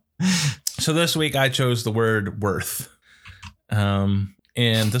 So this week I chose the word worth. And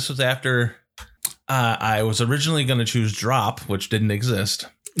this was after I was originally going to choose drop, which didn't exist.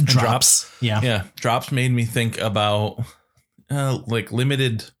 Drops. Yeah. Drops made me think about like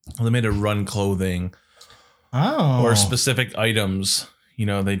limited run clothing. Oh. Or specific items.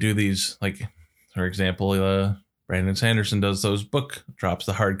 They do these, like, for example, Brandon Sanderson does those book drops,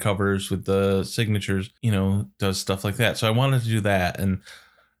 the hardcovers with the signatures, does stuff like that. So I wanted to do that. And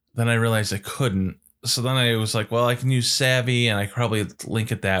then I realized I couldn't. So then I was like, well, I can use Savvy and I could probably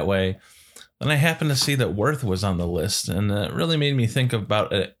link it that way. Then I happened to see that worth was on the list. And it really made me think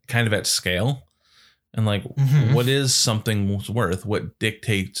about it kind of at scale. And like, what is something worth? What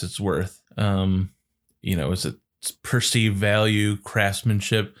dictates its worth? Is it perceived value,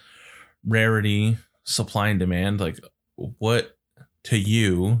 craftsmanship, rarity, supply and demand? Like, what to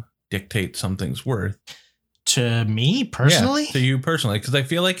you dictates something's worth? To me personally? Yeah, to you personally, because I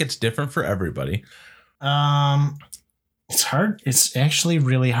feel like it's different for everybody. It's hard. It's actually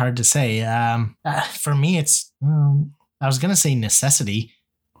really hard to say. For me, it's I was gonna say necessity,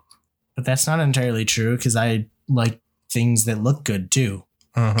 but that's not entirely true because I like things that look good too.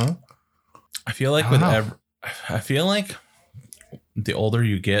 I feel like I feel like the older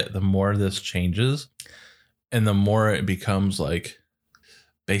you get, the more this changes, and the more it becomes like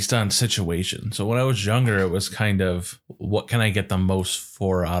based on situation. So when I was younger, it was kind of what can I get the most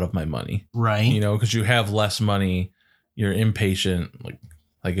for out of my money, right? Because you have less money, you're impatient, like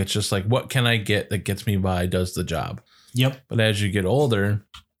it's just like what can I get that gets me by, does the job. Yep. But as you get older,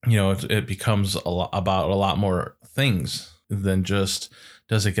 it becomes about a lot more things than just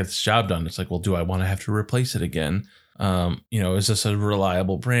does it get this job done. It's like, well, do I want to have to replace it again? Is this a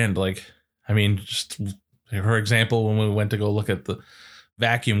reliable brand? Like, I mean, just for example, when we went to go look at the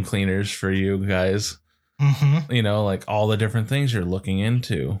vacuum cleaners for you guys, like all the different things you're looking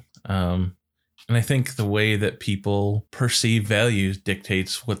into. And I think the way that people perceive values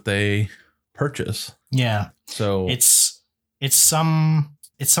dictates what they purchase. Yeah. So it's some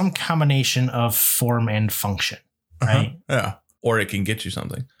combination of form and function, right? Yeah. Or it can get you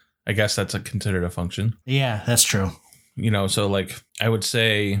something. I guess that's considered a function. Yeah, that's true. So like I would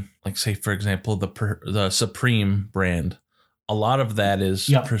say, for example, the Supreme brand, a lot of that is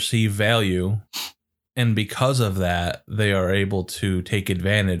perceived value. And because of that, they are able to take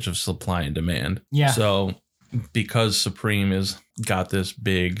advantage of supply and demand. Yeah. So because Supreme has got this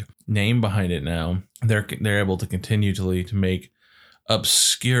big name behind it now, they're able to continue to make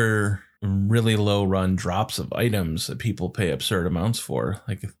obscure, really low run drops of items that people pay absurd amounts for.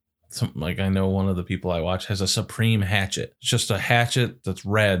 Like I know one of the people I watch has a Supreme hatchet. It's just a hatchet that's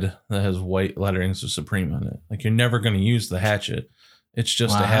red that has white letterings of Supreme on it. Like you're never going to use the hatchet. It's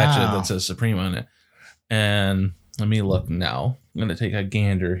just a hatchet that says Supreme on it. And let me look now. I'm going to take a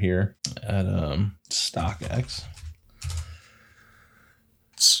gander here at StockX.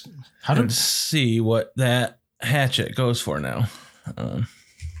 See what that hatchet goes for now.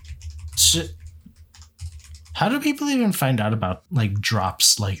 How do people even find out about like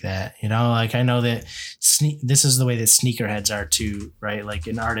drops like that? Like I know that this is the way that sneakerheads are too, right? Like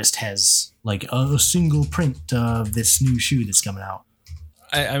an artist has like a single print of this new shoe that's coming out.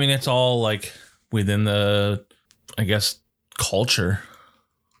 I mean, it's all like within the, I guess, culture.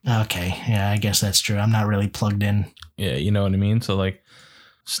 Okay. Yeah, I guess that's true. I'm not really plugged in. Yeah, you know what I mean? So like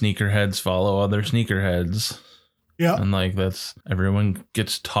sneakerheads follow other sneakerheads. Yeah. And like that's everyone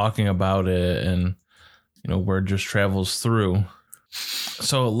gets talking about it and word just travels through.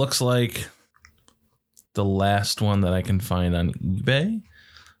 So it looks like the last one that I can find on eBay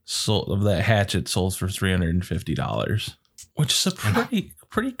of that hatchet sold for $350. which is a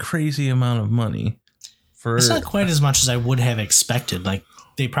pretty crazy amount of money. It's not quite as much as I would have expected. Like,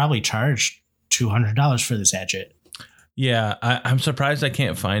 they probably charged $200 for this hatchet. Yeah, I'm surprised I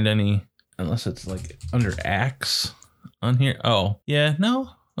can't find any unless it's like under axe on here. Oh, yeah, no.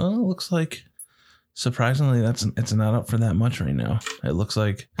 Well, it looks like surprisingly it's not up for that much right now. It looks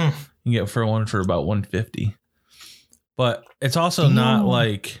like you can get for one for about $150. But it's also not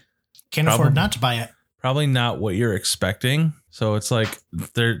like can't afford not to buy it. Probably not what you're expecting. So it's like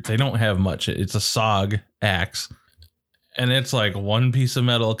they don't have much. It's a SOG axe, and it's like one piece of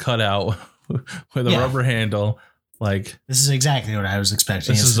metal cut out with a rubber handle. Like, this is exactly what I was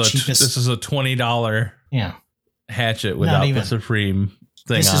expecting. This is a $20 hatchet without the Supreme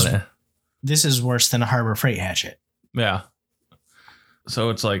thing on it. This is worse than a Harbor Freight hatchet. Yeah.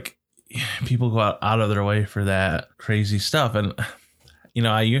 So it's like people go out of their way for that crazy stuff. And, you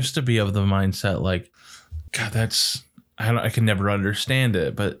know, I used to be of the mindset like, God, I can never understand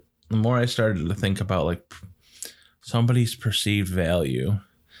it. But the more I started to think about like somebody's perceived value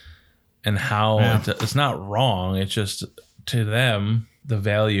and how it's not wrong. It's just to them, the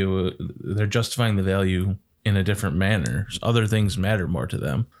value, they're justifying the value in a different manner. Other things matter more to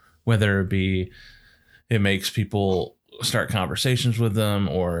them, whether it be it makes people start conversations with them,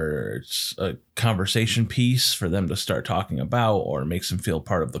 or it's a conversation piece for them to start talking about, or makes them feel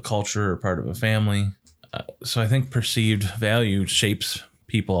part of the culture or part of a family. So I think perceived value shapes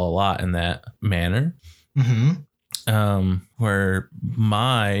people a lot in that manner. Mm-hmm. Where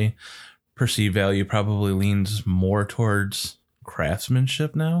my perceived value probably leans more towards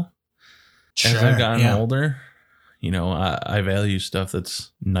craftsmanship now. Sure, as I've gotten older, you know, I value stuff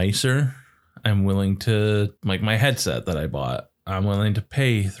that's nicer. I'm willing to, like my headset that I bought, I'm willing to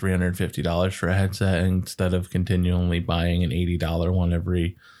pay $350 for a headset instead of continually buying an $80 one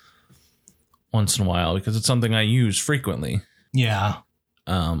every once in a while, because it's something I use frequently. Yeah.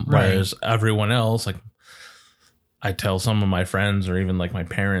 Whereas everyone else, like I tell some of my friends or even like my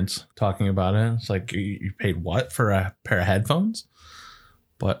parents talking about it, it's like, you paid what for a pair of headphones?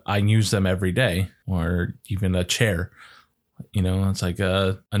 But I use them every day, or even a chair. You know, it's like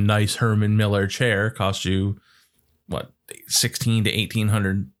a nice Herman Miller chair costs you what, $1,600 to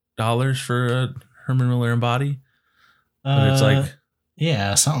 $1,800 for a Herman Miller Embody. But it's like,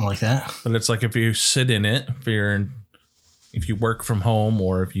 yeah, something like that. But it's like if you sit in it, if you work from home,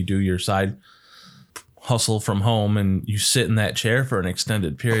 or if you do your side hustle from home and you sit in that chair for an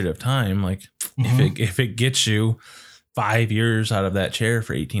extended period of time, like if it gets you 5 years out of that chair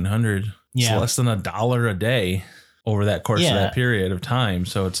for $1,800, it's less than $1 a day over that course of that period of time.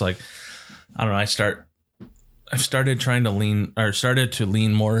 So it's like, I don't know, I've started to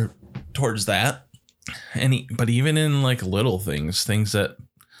lean more towards that. But even in like little things that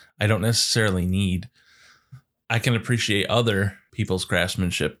I don't necessarily need, I can appreciate other people's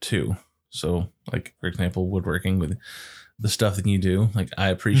craftsmanship too. So like, for example, woodworking with the stuff that you do, like I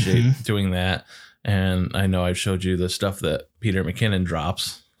appreciate doing that. And I know I've showed you the stuff that Peter McKinnon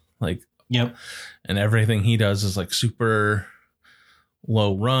drops, like, and everything he does is like super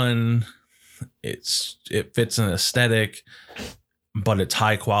low run. It fits an aesthetic, but it's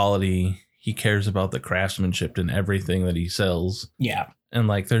high quality. He cares about the craftsmanship in everything that he sells. Yeah. And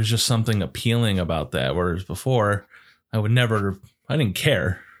like, there's just something appealing about that. Whereas before I didn't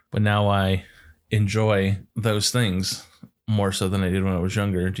care, but now I enjoy those things more so than I did when I was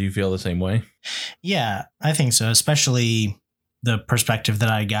younger. Do you feel the same way? Yeah, I think so. Especially the perspective that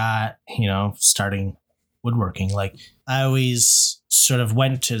I got, you know, starting woodworking. Like, I always sort of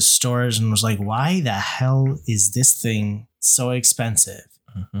went to stores and was like, why the hell is this thing so expensive?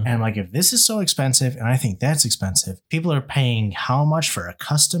 And I'm like, if this is so expensive and I think that's expensive, people are paying how much for a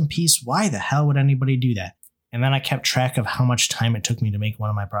custom piece? Why the hell would anybody do that? And then I kept track of how much time it took me to make one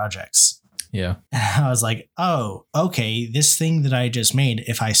of my projects. Yeah. I was like, oh, okay, this thing that I just made,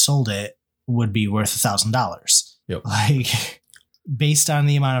 if I sold it, would be worth $1,000. Yep. Like, based on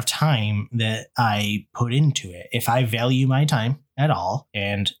the amount of time that I put into it. If I value my time at all,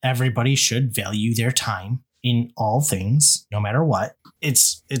 and everybody should value their time in all things, no matter what,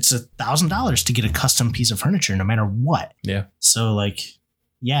 it's $1,000 to get a custom piece of furniture, no matter what. Yeah. So like,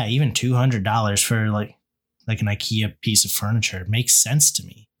 yeah, even $200 for like an IKEA piece of furniture makes sense to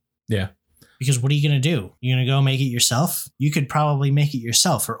me. Yeah. Because what are you going to do? You're going to go make it yourself? You could probably make it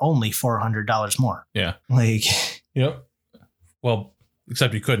yourself for only $400 more. Yeah. Like, yep. Well,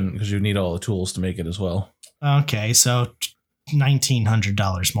 except you couldn't, because you need all the tools to make it as well. Okay. So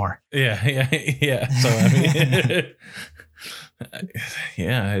 $1,900 more. Yeah. So, I mean,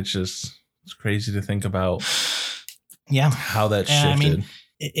 yeah, it's crazy to think about. Yeah. How that shifted. I mean,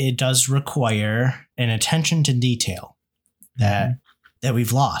 it does require an attention to detail that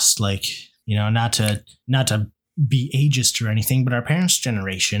we've lost. Like, you know, not to be ageist or anything, but our parents'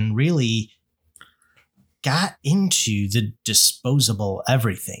 generation really got into the disposable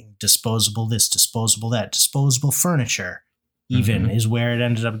everything, disposable this, disposable that, disposable furniture even is where it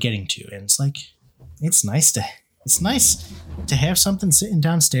ended up getting to. And it's like, it's nice to have something sitting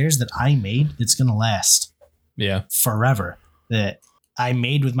downstairs that I made that's going to last forever, that I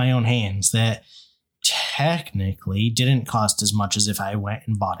made with my own hands, that technically didn't cost as much as if I went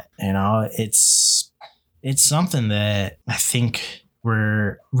and bought it. You know, it's something that I think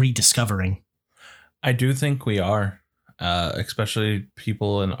we're rediscovering. I do think we are, especially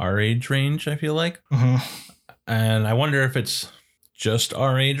people in our age range, I feel like. And I wonder if it's just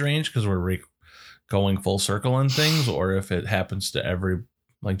our age range because we're going full circle in things, or if it happens to every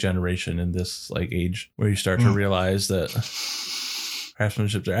like generation in this like age where you start to realize that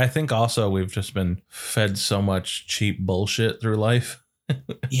craftsmanship there. I think also we've just been fed so much cheap bullshit through life.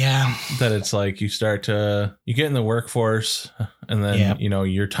 Yeah. That it's like you get in the workforce and then, you know,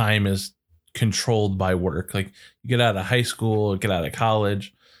 your time is controlled by work. Like you get out of high school, get out of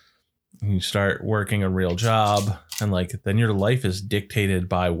college, and you start working a real job, and like then your life is dictated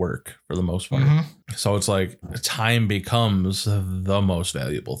by work for the most part. So it's like time becomes the most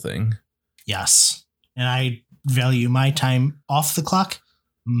valuable thing. Yes. And I value my time off the clock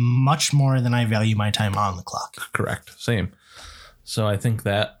much more than I value my time on the clock. Correct. Same. So I think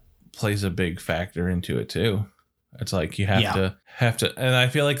that plays a big factor into it too. It's like you have to, and I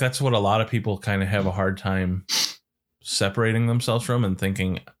feel like that's what a lot of people kind of have a hard time separating themselves from and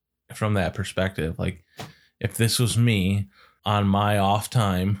thinking from that perspective. Like if this was me on my off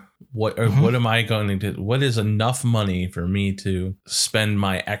time, what am I going to do? What is enough money for me to spend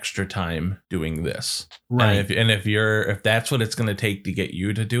my extra time doing this? Right. And if that's what it's going to take to get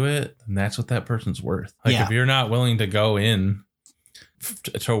you to do it, then that's what that person's worth. Like if you're not willing to go in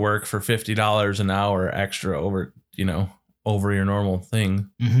to work for $50 an hour extra over your normal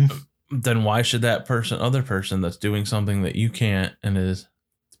thing, then why should that other person that's doing something that you can't and is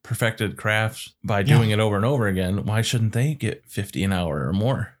perfected crafts by doing it over and over again, why shouldn't they get 50 an hour or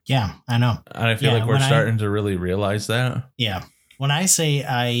more? Yeah, I know. And I feel like we're starting to really realize that. Yeah. When I say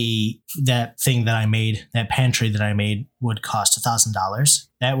that thing that I made, that pantry that I made would cost $1,000,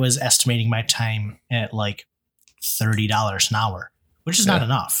 that was estimating my time at like $30 an hour, which is not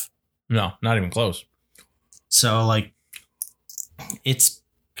enough. No, not even close. So like it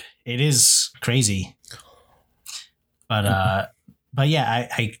is crazy. But yeah,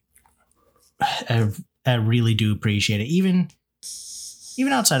 I really do appreciate it. Even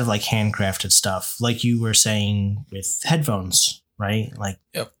outside of like handcrafted stuff, like you were saying with headphones, right? Like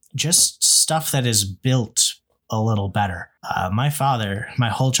just stuff that is built a little better. My father, not my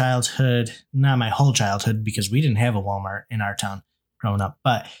whole childhood, because we didn't have a Walmart in our town growing up.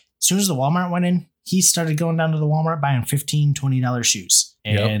 But as soon as the Walmart went in, he started going down to the Walmart buying $15, $20 shoes.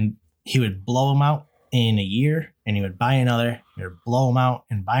 And he would blow them out in a year, and he would buy another, he would blow them out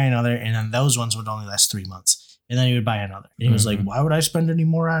and buy another, and then those ones would only last 3 months, and then he would buy another. And he was like, why would I spend any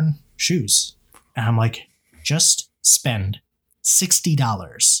more on shoes? And I'm like, just spend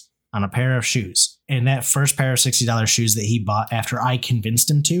 $60 on a pair of shoes. And that first pair of $60 shoes that he bought after I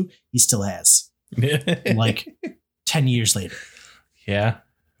convinced him to, he still has. Like 10 years later. Yeah,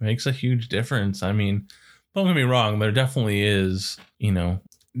 makes a huge difference. I mean, don't get me wrong, there definitely is,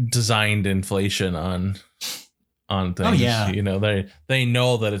 designed inflation on things. Oh, yeah. They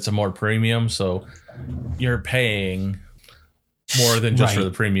know that it's a more premium, so you're paying more than just for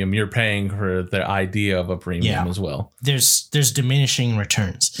the premium. You're paying for the idea of a premium as well. There's diminishing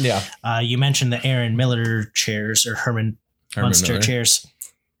returns. Yeah. You mentioned the Aaron Miller chairs or Herman Munster chairs.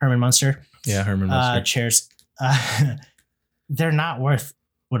 Herman Munster. Yeah, Herman Munster chairs. They're not worth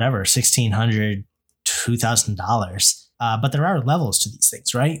whatever $1,600, $2,000. But there are levels to these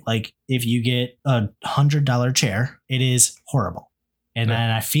things, right? Like if you get a $100 chair, it is horrible. And then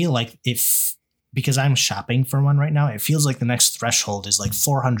I feel like because I'm shopping for one right now, it feels like the next threshold is like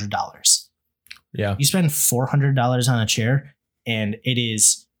 $400. Yeah. You spend $400 on a chair and it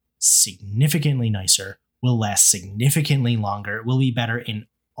is significantly nicer, will last significantly longer, will be better in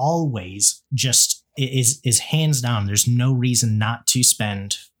all ways. Just it is hands down. There's no reason not to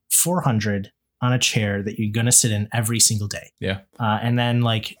spend $400 on a chair that you're going to sit in every single day. Yeah. And then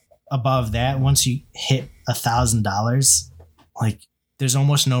like above that, once you hit $1,000, like there's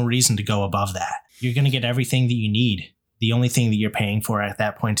almost no reason to go above that. You're going to get everything that you need. The only thing that you're paying for at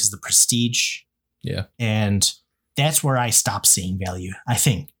that point is the prestige. Yeah. And that's where I stop seeing value, I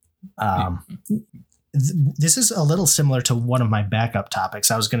think. This is a little similar to one of my backup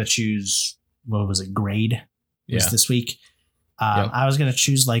topics. I was going to choose, grade was this week. I was going to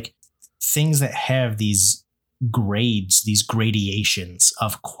choose like things that have these grades, these gradations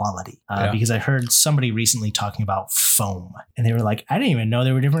of quality, because I heard somebody recently talking about foam, and they were like, I didn't even know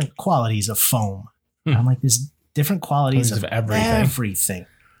there were different qualities of foam. I'm like, there's different qualities of everything.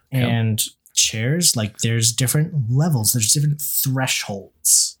 And chairs, like there's different levels, there's different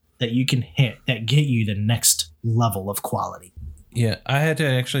thresholds that you can hit that get you the next level of quality. Yeah, I had to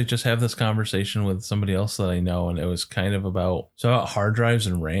actually just have this conversation with somebody else that I know, and it was kind of about hard drives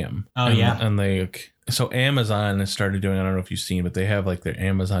and RAM. And they, so Amazon has started doing, I don't know if you've seen, but they have like their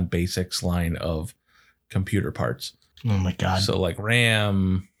Amazon Basics line of computer parts. Oh my God. So like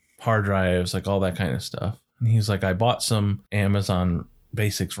RAM, hard drives, like all that kind of stuff. And he's like, I bought some Amazon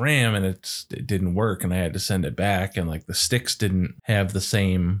Basics RAM and it didn't work, and I had to send it back, and like the sticks didn't have the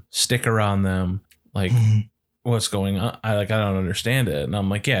same sticker on them. Like, what's going on? I don't understand it. And I'm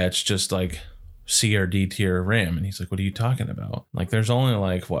like, yeah, it's just like C or D tier RAM. And he's like, what are you talking about? Like, there's only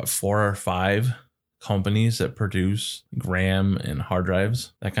like 4 or 5 companies that produce RAM and hard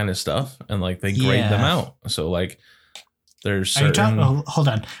drives, that kind of stuff, and like they grade them out. So like there's certain... hold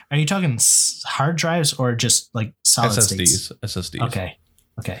on, are you talking hard drives or just like solid states? SSDs.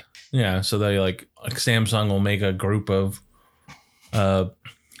 Okay. Yeah, so they like Samsung will make a group of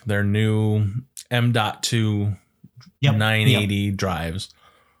their new M.2 980 drives,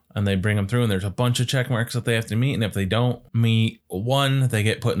 and they bring them through, and there's a bunch of check marks that they have to meet, and if they don't meet 1, they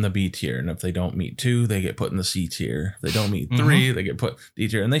get put in the B tier, and if they don't meet 2, they get put in the C tier. If they don't meet 3, they get put D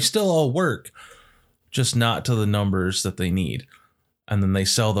tier, and they still all work, just not to the numbers that they need. And then they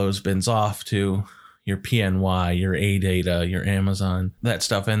sell those bins off to your PNY, your AData, your Amazon, that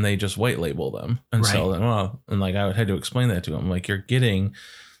stuff, and they just white label them and sell them off. And like I had to explain that to them, like, you're getting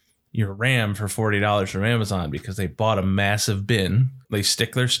your RAM for $40 from Amazon because they bought a massive bin, they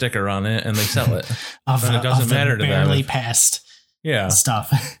stick their sticker on it, and they sell it. And it doesn't matter to them. Barely passed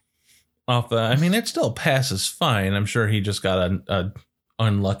stuff. I mean, it still passes fine. I'm sure he just got a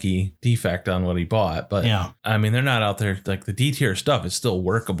unlucky defect on what he bought, but I mean, they're not out there like the D tier stuff is still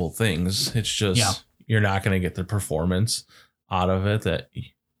workable things. It's just you're not going to get the performance out of it that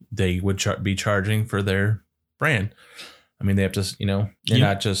they would be charging for their brand. I mean, they have to, they're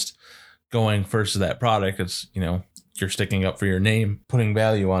not just going first to that product. It's, you're sticking up for your name, putting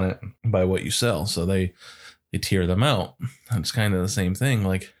value on it by what you sell. So they tier them out. It's kind of the same thing.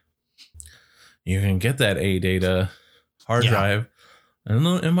 Like, you can get that AData hard drive, and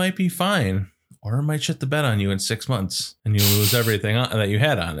it might be fine, or it might shit the bed on you in 6 months, and you lose everything that you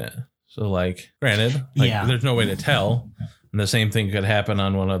had on it. So, like, granted, there's no way to tell, and the same thing could happen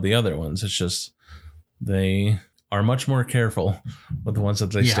on one of the other ones. It's just they are much more careful with the ones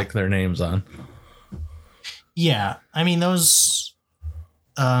that they stick their names on. Yeah, I mean, those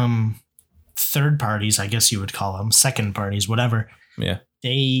third parties, I guess you would call them, second parties, whatever. Yeah,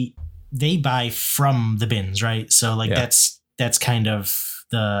 they buy from the bins, right? So like that's kind of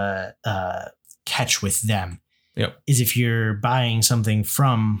the catch with them. Yep. Is if you're buying something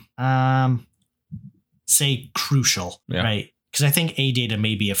from say Crucial, right? Because I think AData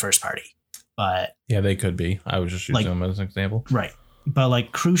may be a first party, but they could be. I was just using them as an example, right? But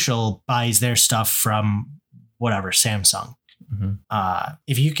like Crucial buys their stuff from whatever, Samsung.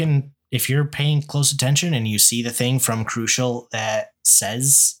 If you're paying close attention and you see the thing from Crucial that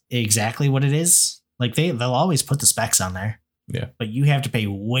says exactly what it is, like they'll always put the specs on there. Yeah. But you have to pay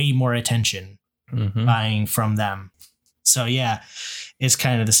way more attention buying from them. So yeah, it's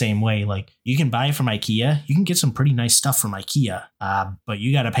kind of the same way. Like, you can buy from IKEA, you can get some pretty nice stuff from IKEA, but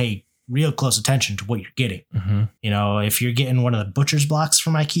you got to pay real close attention to what you're getting. If you're getting one of the butcher's blocks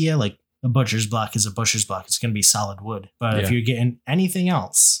from IKEA, like, a butcher's block is a butcher's block. It's going to be solid wood. But if you're getting anything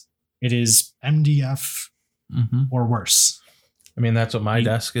else, it is MDF or worse. I mean, that's what my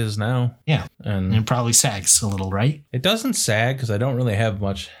desk is now. Yeah. And it probably sags a little, right? It doesn't sag because I don't really have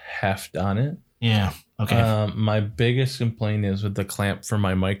much heft on it. Yeah. Okay. My biggest complaint is with the clamp for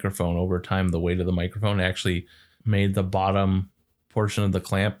my microphone. Over time, the weight of the microphone actually made the bottom portion of the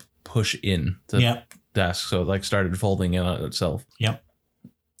clamp push in the desk. So it like started folding in on itself. Yep.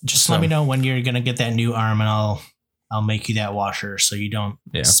 Just let me know when you're going to get that new arm, and I'll make you that washer so you don't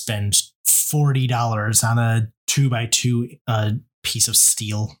spend $40 on a 2x2 piece of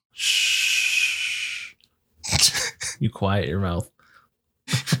steel. Shh. You quiet your mouth.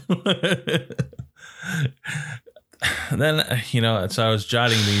 Then, so I was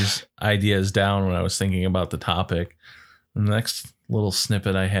jotting these ideas down when I was thinking about the topic. And the next little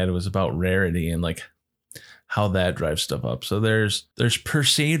snippet I had was about rarity and like how that drives stuff up. So there's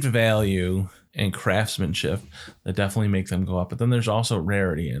perceived value and craftsmanship that definitely make them go up. But then there's also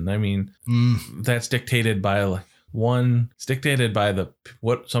rarity. And I mean, that's dictated by like one, it's dictated by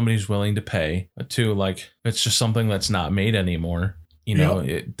what somebody's willing to pay. But two, like, it's just something that's not made anymore.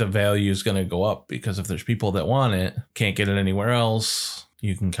 The value is going to go up because if there's people that want it, can't get it anywhere else,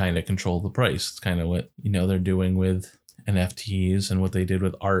 you can kind of control the price. It's kind of what, they're doing with NFTs and what they did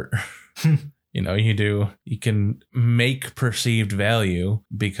with art. You can make perceived value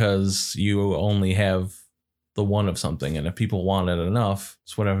because you only have the one of something. And if people want it enough,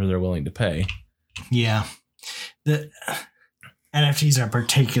 it's whatever they're willing to pay. Yeah. The NFTs are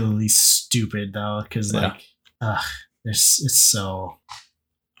particularly stupid though. Cause it's so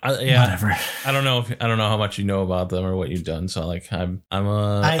whatever. I don't know how much you know about them or what you've done. So like I'm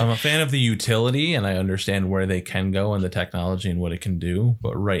a fan of the utility and I understand where they can go and the technology and what it can do.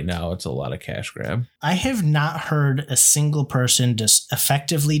 But right now it's a lot of cash grab. I have not heard a single person just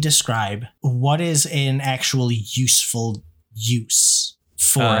effectively describe what is an actual useful use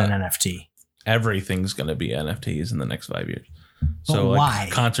for an NFT. Everything's going to be NFTs in the next 5 years. But so why?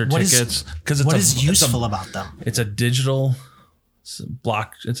 Like concert tickets. Because what is useful about them? It's a digital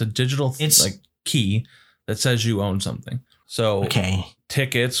block. It's a digital key that says you own something. So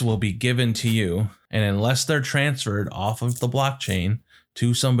tickets will be given to you, and unless they're transferred off of the blockchain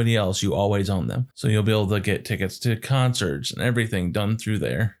to somebody else, you always own them. So you'll be able to get tickets to concerts and everything done through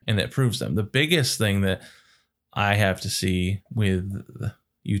there, and it proves them. The biggest thing that I have to see with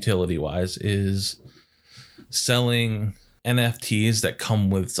utility wise is selling NFTs that come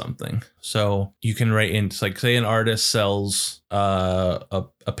with something. So you can write in, like, say an artist sells a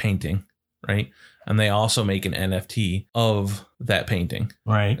painting, right? And they also make an NFT of that painting,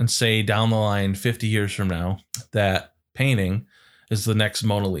 right? And say down the line, 50 years from now, that painting is the next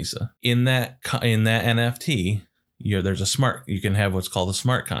Mona Lisa. In that NFT, you can have what's called a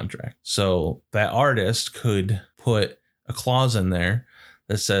smart contract. So that artist could put a clause in there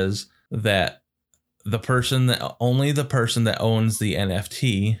that says that only the person that owns the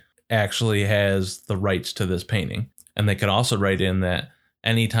NFT actually has the rights to this painting. And they can also write in that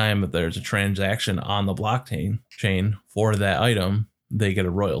anytime that there's a transaction on the blockchain for that item, they get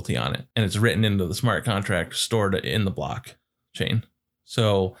a royalty on it. And it's written into the smart contract stored in the blockchain.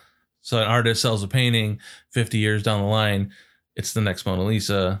 So an artist sells a painting 50 years down the line, it's the next Mona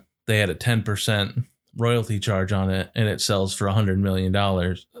Lisa. They had a 10% royalty charge on it and it sells for $100 million.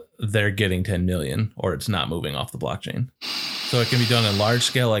 They're getting 10 million, or it's not moving off the blockchain. So it can be done in large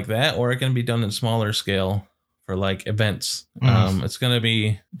scale like that, or it can be done in smaller scale for like events. It's going to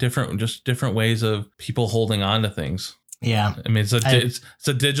be different ways of people holding on to things. Yeah. I mean, it's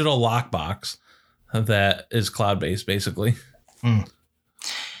a digital lockbox that is cloud-based basically. I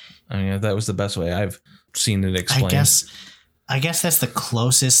mean, that was the best way I've seen it explained. I guess that's the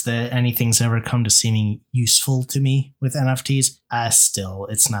closest that anything's ever come to seeming useful to me with NFTs. Still,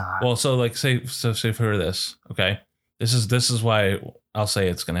 it's not. Well, so like say for this, okay, this is why I'll say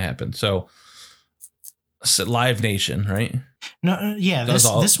it's going to happen. So Live Nation, right? No, yeah,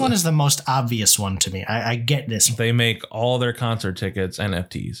 this one is the most obvious one to me. I get this. They make all their concert tickets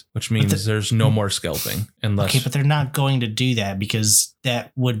NFTs, which means there's no more scalping unless. Okay, but they're not going to do that because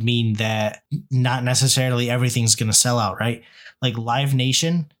that would mean that not necessarily everything's going to sell out, right? Like Live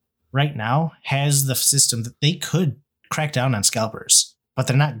Nation right now has the system that they could crack down on scalpers, but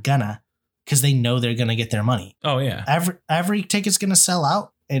they're not gonna because they know they're gonna get their money. Oh yeah, every ticket's gonna sell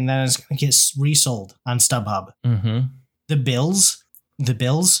out, and then it's gonna get resold on StubHub. Mm-hmm. The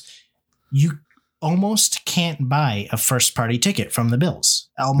bills, you almost can't buy a first party ticket from the bills.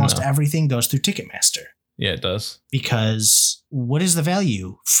 Almost everything goes through Ticketmaster. Yeah, it does. Because what is the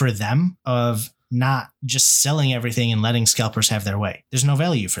value for them of not just selling everything and letting scalpers have their way? There's no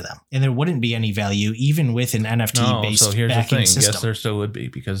value for them. And there wouldn't be any value even with an NFT-based so here's backing the thing. system. Yes, there still would be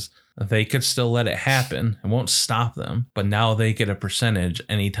because they could still let it happen. It won't stop them. But now they get a percentage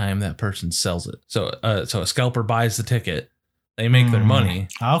anytime that person sells it. So a scalper buys the ticket. They make their money.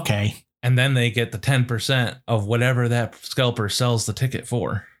 Okay. And then they get the 10% of whatever that scalper sells the ticket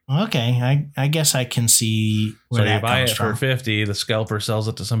for. Okay, I guess I can see where that comes from. So you buy it for $50, the scalper sells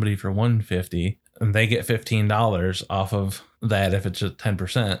it to somebody for $150, and they get $15 off of that if it's just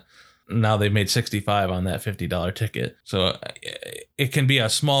 10%. Now they've made $65 on that $50 ticket. So it can be a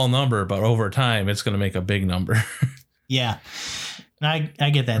small number, but over time, it's going to make a big number. Yeah, I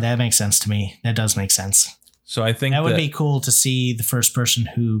get that. That makes sense to me. That does make sense. So I think that would be cool to see the first person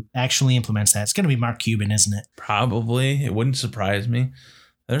who actually implements that. It's going to be Mark Cuban, isn't it? Probably. It wouldn't surprise me.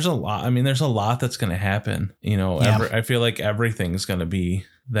 There's a lot. I mean, there's a lot that's going to happen. You know, I feel like everything's going to be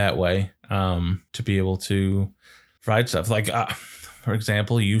that way to be able to provide stuff. Like, for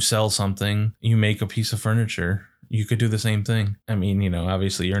example, you sell something, you make a piece of furniture. You could do the same thing. I mean, you know,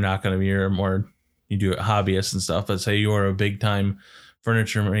 obviously you're not going to be you do it hobbyists and stuff. But say you're a big time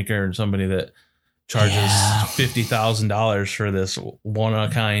furniture maker and somebody that charges $50,000 for this one of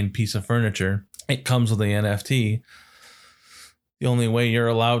a kind piece of furniture. It comes with the NFT. The only way you're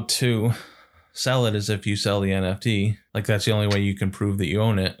allowed to sell it is if you sell the NFT. Like that's the only way you can prove that you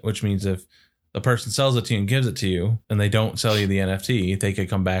own it, which means if the person sells it to you and gives it to you and they don't sell you the NFT, they could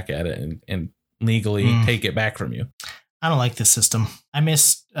come back at it and legally take it back from you. I don't like this system. I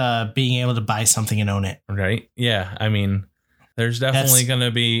miss being able to buy something and own it. Right. Yeah. I mean, there's definitely going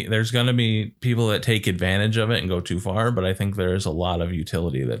to be people that take advantage of it and go too far. But I think there is a lot of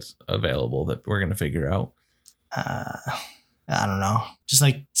utility that's available that we're going to figure out. I don't know. Just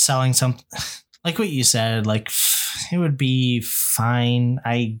like selling something like what you said, like it would be fine,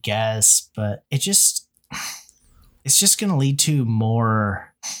 I guess. But it's just going to lead to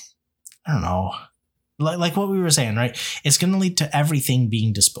more. I don't know. Like what we were saying, right? It's going to lead to everything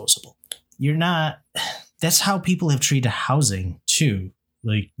being disposable. That's how people have treated housing too.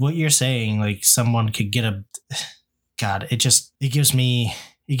 Like what you're saying, like someone could get God, it gives me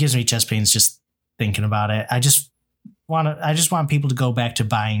chest pains just thinking about it. I just want people to go back to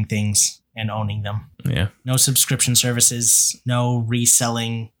buying things and owning them. Yeah. No subscription services, no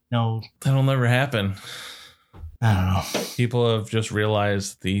reselling, no. That'll never happen. I don't know. People have just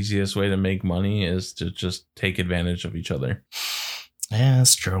realized the easiest way to make money is to just take advantage of each other. Yeah,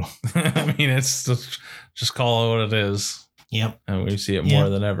 that's true. I mean, it's just call it what it is. Yep. And we see it more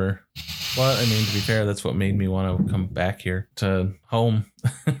than ever. But I mean, to be fair, that's what made me want to come back here to home.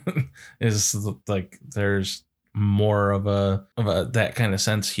 Is like there's more of a that kind of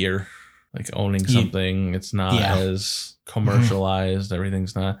sense here, like owning something. It's not as commercialized.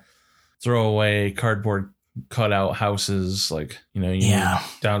 Everything's not throwaway cardboard cutout houses. Like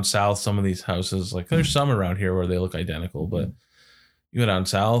down south, some of these houses, like there's some around here where they look identical, but you go down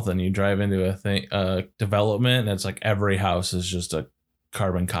south and you drive into a development and it's like every house is just a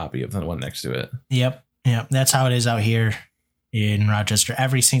carbon copy of the one next to it. Yep. That's how it is out here in Rochester.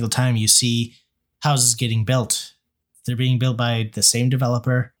 Every single time you see houses getting built, they're being built by the same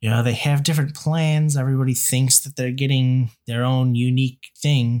developer. They have different plans. Everybody thinks that they're getting their own unique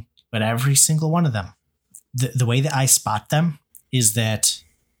thing, but every single one of them, the way that I spot them is that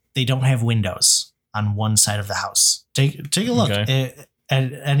they don't have windows on one side of the house. Take a look at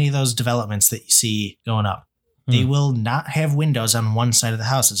any of those developments that you see going up. They will not have windows on one side of the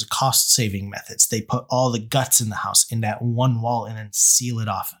house. It's a cost-saving methods. They put all the guts in the house in that one wall and then seal it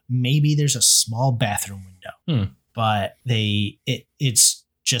off. Maybe there's a small bathroom window, but it's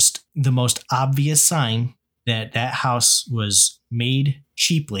just the most obvious sign that house was made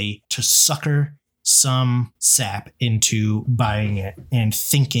cheaply to sucker some sap into buying it and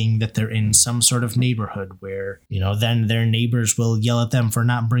thinking that they're in some sort of neighborhood where, then their neighbors will yell at them for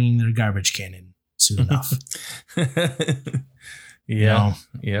not bringing their garbage can in soon enough. Yeah.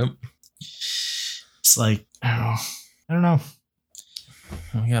 Yep. It's like, I don't know.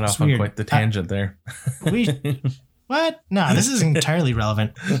 We got off on quite the tangent there. What? No, this is entirely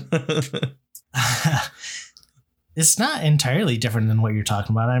relevant. It's not entirely different than what you're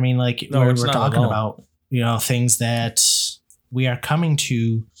talking about. I mean, like we're talking about, things that we are coming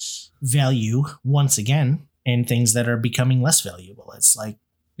to value once again and things that are becoming less valuable. It's like,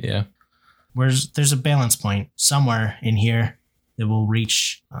 there's a balance point somewhere in here that will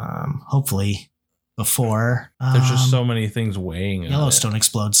reach, hopefully before. There's just so many things weighing on Yellowstone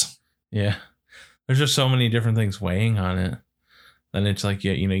explodes. Yeah. There's just so many different things weighing on it. And it's like,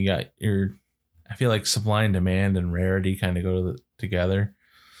 you got your, I feel like supply and demand and rarity kind of go together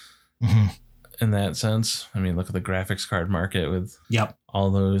in that sense. I mean, look at the graphics card market with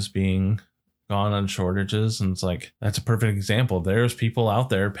all those being gone on shortages. And it's like, that's a perfect example. There's people out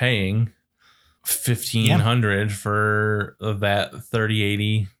there paying $1,500 for that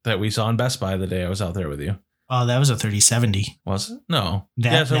 3080 that we saw in Best Buy the day I was out there with you. Oh, that was a 3070. Was it? No.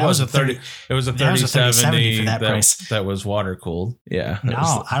 It was a 3070 for that price. That was water cooled. Yeah.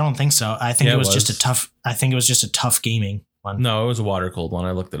 No, I don't think so. I think it was just a tough gaming one. No, it was a water cooled one.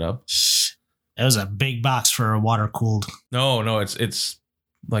 I looked it up. It was a big box for a water cooled. No, it's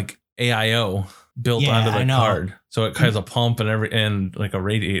like AIO built onto the card. So it has a pump and like a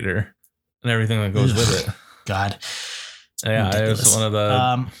radiator and everything that goes with it. God. Yeah, ridiculous. It was one of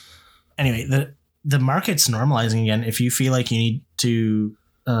the anyway, the market's normalizing again. If you feel like you need to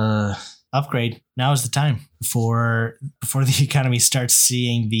upgrade, now is the time before the economy starts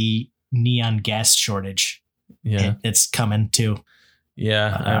seeing the neon gas shortage. Yeah, it's coming too.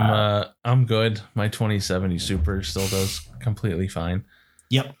 Yeah, I'm good. My 2070 Super still does completely fine.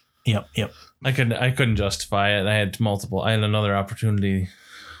 Yep. I couldn't justify it. I had another opportunity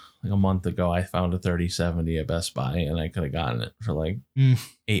like a month ago, I found a 3070 at Best Buy, and I could have gotten it for like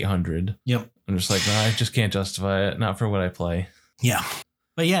 800. Yep. I'm just like, no, I just can't justify it. Not for what I play. Yeah.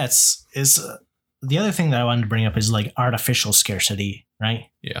 But yeah, it's the other thing that I wanted to bring up is like artificial scarcity, right?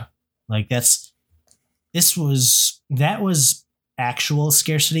 Yeah. Like that was actual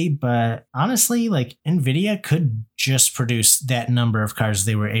scarcity, but honestly, like Nvidia could just produce that number of cars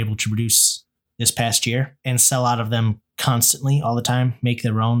they were able to produce this past year and sell out of them constantly all the time, make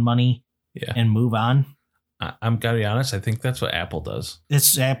their own money and move on. I'm gotta be honest, I think that's what Apple does.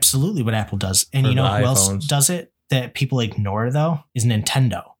 It's absolutely what Apple does. And you know who else does it that people ignore though is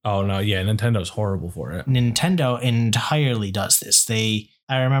Nintendo. Oh no, yeah, Nintendo's horrible for it. Nintendo entirely does this.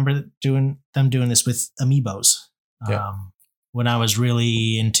 I remember doing this with Amiibos. Yeah. When I was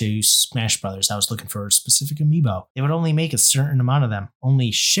really into Smash Brothers, I was looking for a specific Amiibo. They would only make a certain amount of them,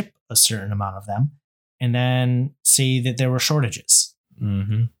 only ship a certain amount of them, and then say that there were shortages.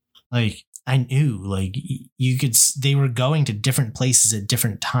 Mm-hmm. Like I knew, like they were going to different places at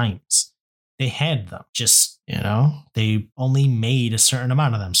different times. They had them, just they only made a certain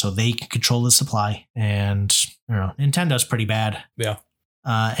amount of them, so they could control the supply. And Nintendo's pretty bad. Yeah.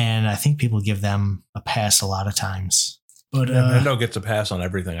 And I think people give them a pass a lot of times. But Nintendo gets a pass on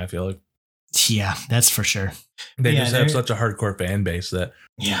everything, I feel like. Yeah, that's for sure. They just have such a hardcore fan base that.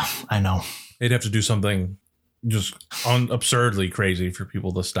 Yeah, I know. They'd have to do something just absurdly crazy for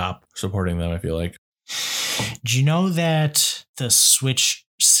people to stop supporting them, I feel like. Do you know that the Switch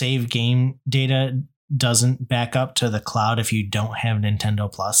save game data doesn't back up to the cloud if you don't have Nintendo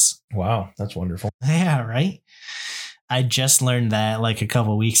Plus? Wow, that's wonderful. Yeah, right? I just learned that like a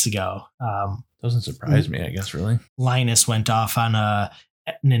couple weeks ago. Doesn't surprise me, I guess, really. Linus went off on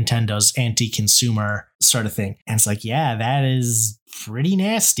Nintendo's anti-consumer sort of thing. And it's like, yeah, that is pretty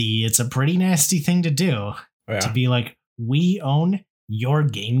nasty. It's a pretty nasty thing to do. Yeah. To be like, we own your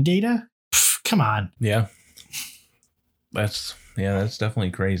game data? Pff, come on. Yeah. That's definitely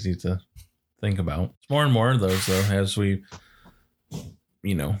crazy to think about. It's more and more of those, though, as we,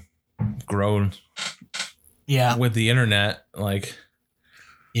 grown. Yeah. With the internet, like.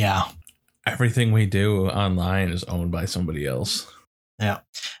 Yeah. Everything we do online is owned by somebody else. Yeah.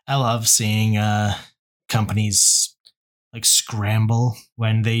 I love seeing companies like scramble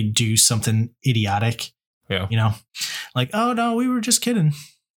when they do something idiotic. Yeah. Like, oh no, we were just kidding.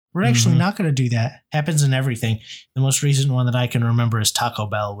 We're actually not going to do that. Happens in everything. The most recent one that I can remember is Taco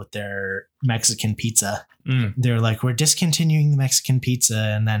Bell with their Mexican pizza. They're like, we're discontinuing the Mexican pizza.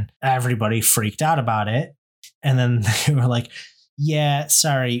 And then everybody freaked out about it. And then they were like, yeah,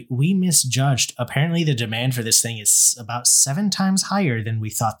 sorry, we misjudged. Apparently the demand for this thing is about 7 times higher than we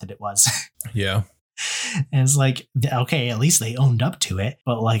thought that it was. Yeah. And it's like, okay, at least they owned up to it.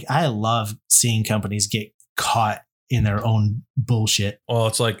 But like, I love seeing companies get caught in their own bullshit. Well,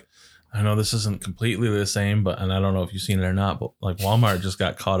 it's like, I know this isn't completely the same, and I don't know if you've seen it or not, but like Walmart just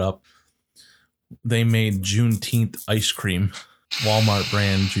got caught up. They made Juneteenth ice cream. Walmart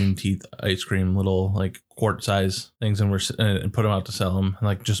brand Juneteenth ice cream, little like quart size things, and put them out to sell them.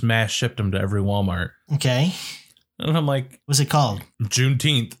 Like just mass shipped them to every Walmart. Okay. And I'm like, what's it called?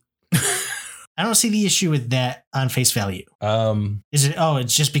 Juneteenth. I don't see the issue with that on face value. Is it? Oh,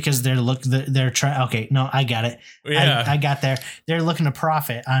 it's just because they're trying. Okay, no, I got it. Yeah, I got there. They're looking to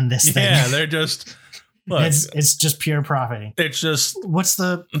profit on this thing. Yeah, they're just. Look, it's just pure profiting. It's just what's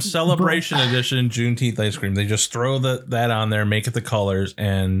the celebration edition Juneteenth ice cream? They just throw that on there, make it the colors,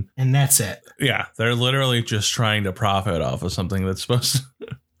 and that's it. Yeah, they're literally just trying to profit off of something that's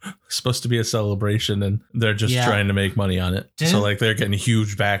supposed to be a celebration, and they're just trying to make money on it. So like they're getting a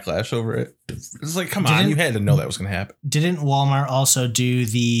huge backlash over it. It's like, come on, you had to know that was going to happen. Didn't Walmart also do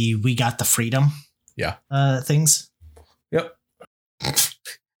the "We Got the Freedom" things? Yep.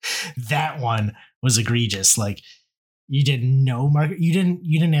 That one was egregious. Like you didn't know market. You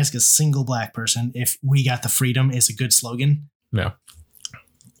didn't ask a single black person if "We Got the Freedom" is a good slogan. No.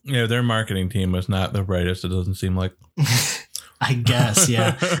 Yeah, their marketing team was not the brightest. It doesn't seem like. I guess,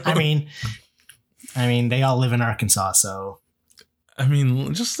 yeah. I mean, they all live in Arkansas, so. I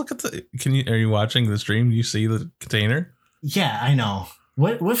mean, just look at are you watching the stream? Do you see the container? Yeah, I know.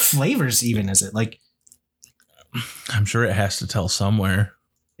 What flavors even is it? Like, I'm sure it has to tell somewhere.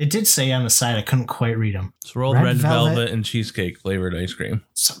 It did say on the side. I couldn't quite read them. It's rolled red velvet and cheesecake flavored ice cream.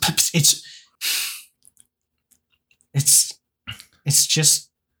 So it's just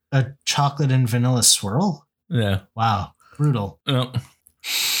a chocolate and vanilla swirl. Yeah. Wow. Brutal. Yep.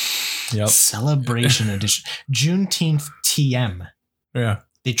 Celebration edition. Juneteenth TM. Yeah.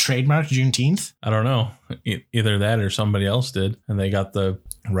 They trademarked Juneteenth? I don't know. Either that or somebody else did, and they got the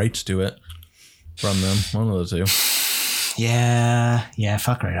rights to it from them. One of those two. Yeah,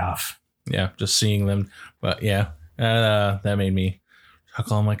 fuck right off. Yeah, just seeing them. But yeah, that made me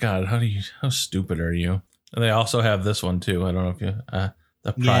chuckle. Oh my God, how stupid are you? And they also have this one too. I don't know if you,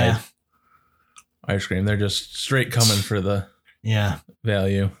 the Pride ice cream. They're just straight coming for the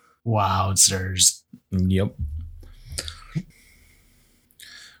value. Wowzers. Yep.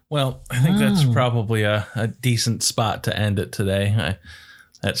 Well, I think that's probably a decent spot to end it today.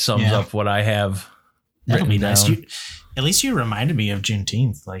 That sums up what I have. That'll be nice. At least you reminded me of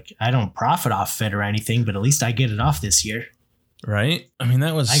Juneteenth. Like, I don't profit off it or anything, but at least I get it off this year. Right? I mean,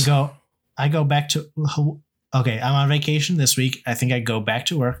 that was... I go back to... Okay, I'm on vacation this week. I think I go back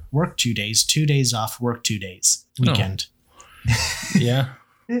to work 2 days, 2 days off, work 2 days. Weekend. Oh. Yeah.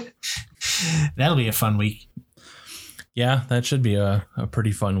 That'll be a fun week. Yeah, that should be a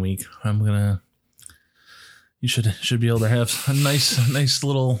pretty fun week. You should be able to have a nice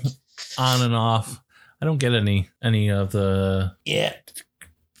little on and off. I don't get any of the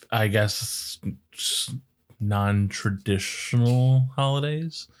I guess non-traditional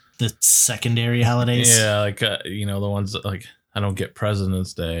holidays. The secondary holidays. Yeah, like the ones that, like, I don't get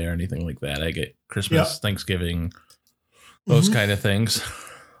President's Day or anything like that. I get Christmas, Thanksgiving, those kind of things.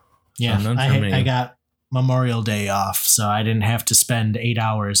 Yeah, so I got Memorial Day off, so I didn't have to spend 8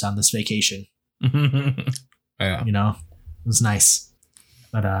 hours on this vacation. Yeah, it was nice.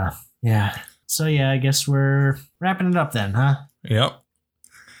 But yeah. So yeah, I guess we're wrapping it up then, huh? Yep.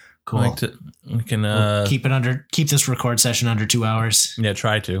 Cool. We can we'll keep this record session under 2 hours. Yeah,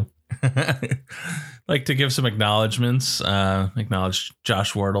 try to. Like to give some acknowledgements. Acknowledge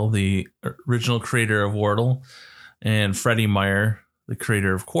Josh Wardle, the original creator of Wardle, and Freddie Meyer, the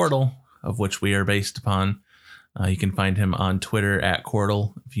creator of Quordle, of which we are based upon. You can find him on Twitter at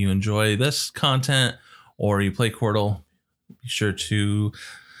Quordle. If you enjoy this content or you play Quordle, be sure to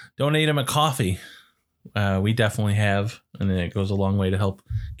donate him a coffee. We definitely have, and it goes a long way to help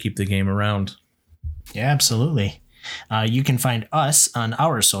keep the game around. Yeah, absolutely. You can find us on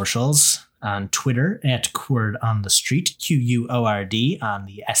our socials on Twitter at Quord on the Street, QUORD on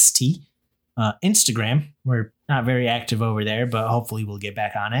the ST. Instagram, we're not very active over there, but hopefully we'll get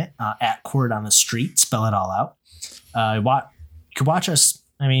back on it. At Quord on the Street, spell it all out. You can watch us.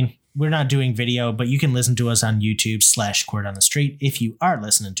 I mean, we're not doing video, but you can listen to us on YouTube /Quord on the Street. If you are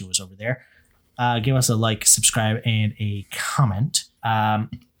listening to us over there, give us a like, subscribe, and a comment.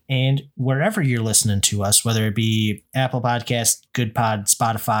 And wherever you're listening to us, whether it be Apple Podcast, Good Pod,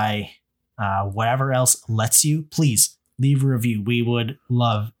 Spotify, whatever else lets you, please leave a review. We would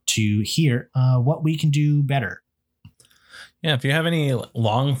love to hear what we can do better. Yeah, if you have any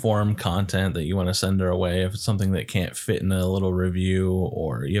long form content that you want to send our way, if it's something that can't fit in a little review,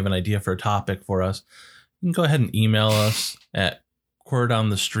 or you have an idea for a topic for us, you can go ahead and email us at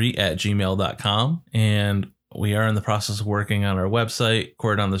quordonthestreet@gmail.com. And we are in the process of working on our website,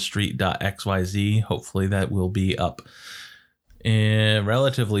 quordonthestreet.xyz. Hopefully that will be up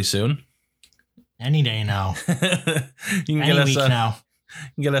relatively soon. Any day now. You can Any week now. You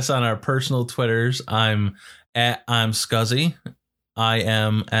can get us on our personal Twitters. I'm Scuzzy. I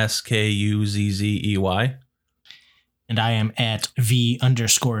am SKUZZEY. And I am at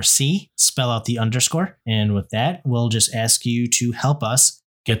V_C. Spell out the underscore. And with that, we'll just ask you to help us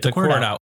Get the Quord out.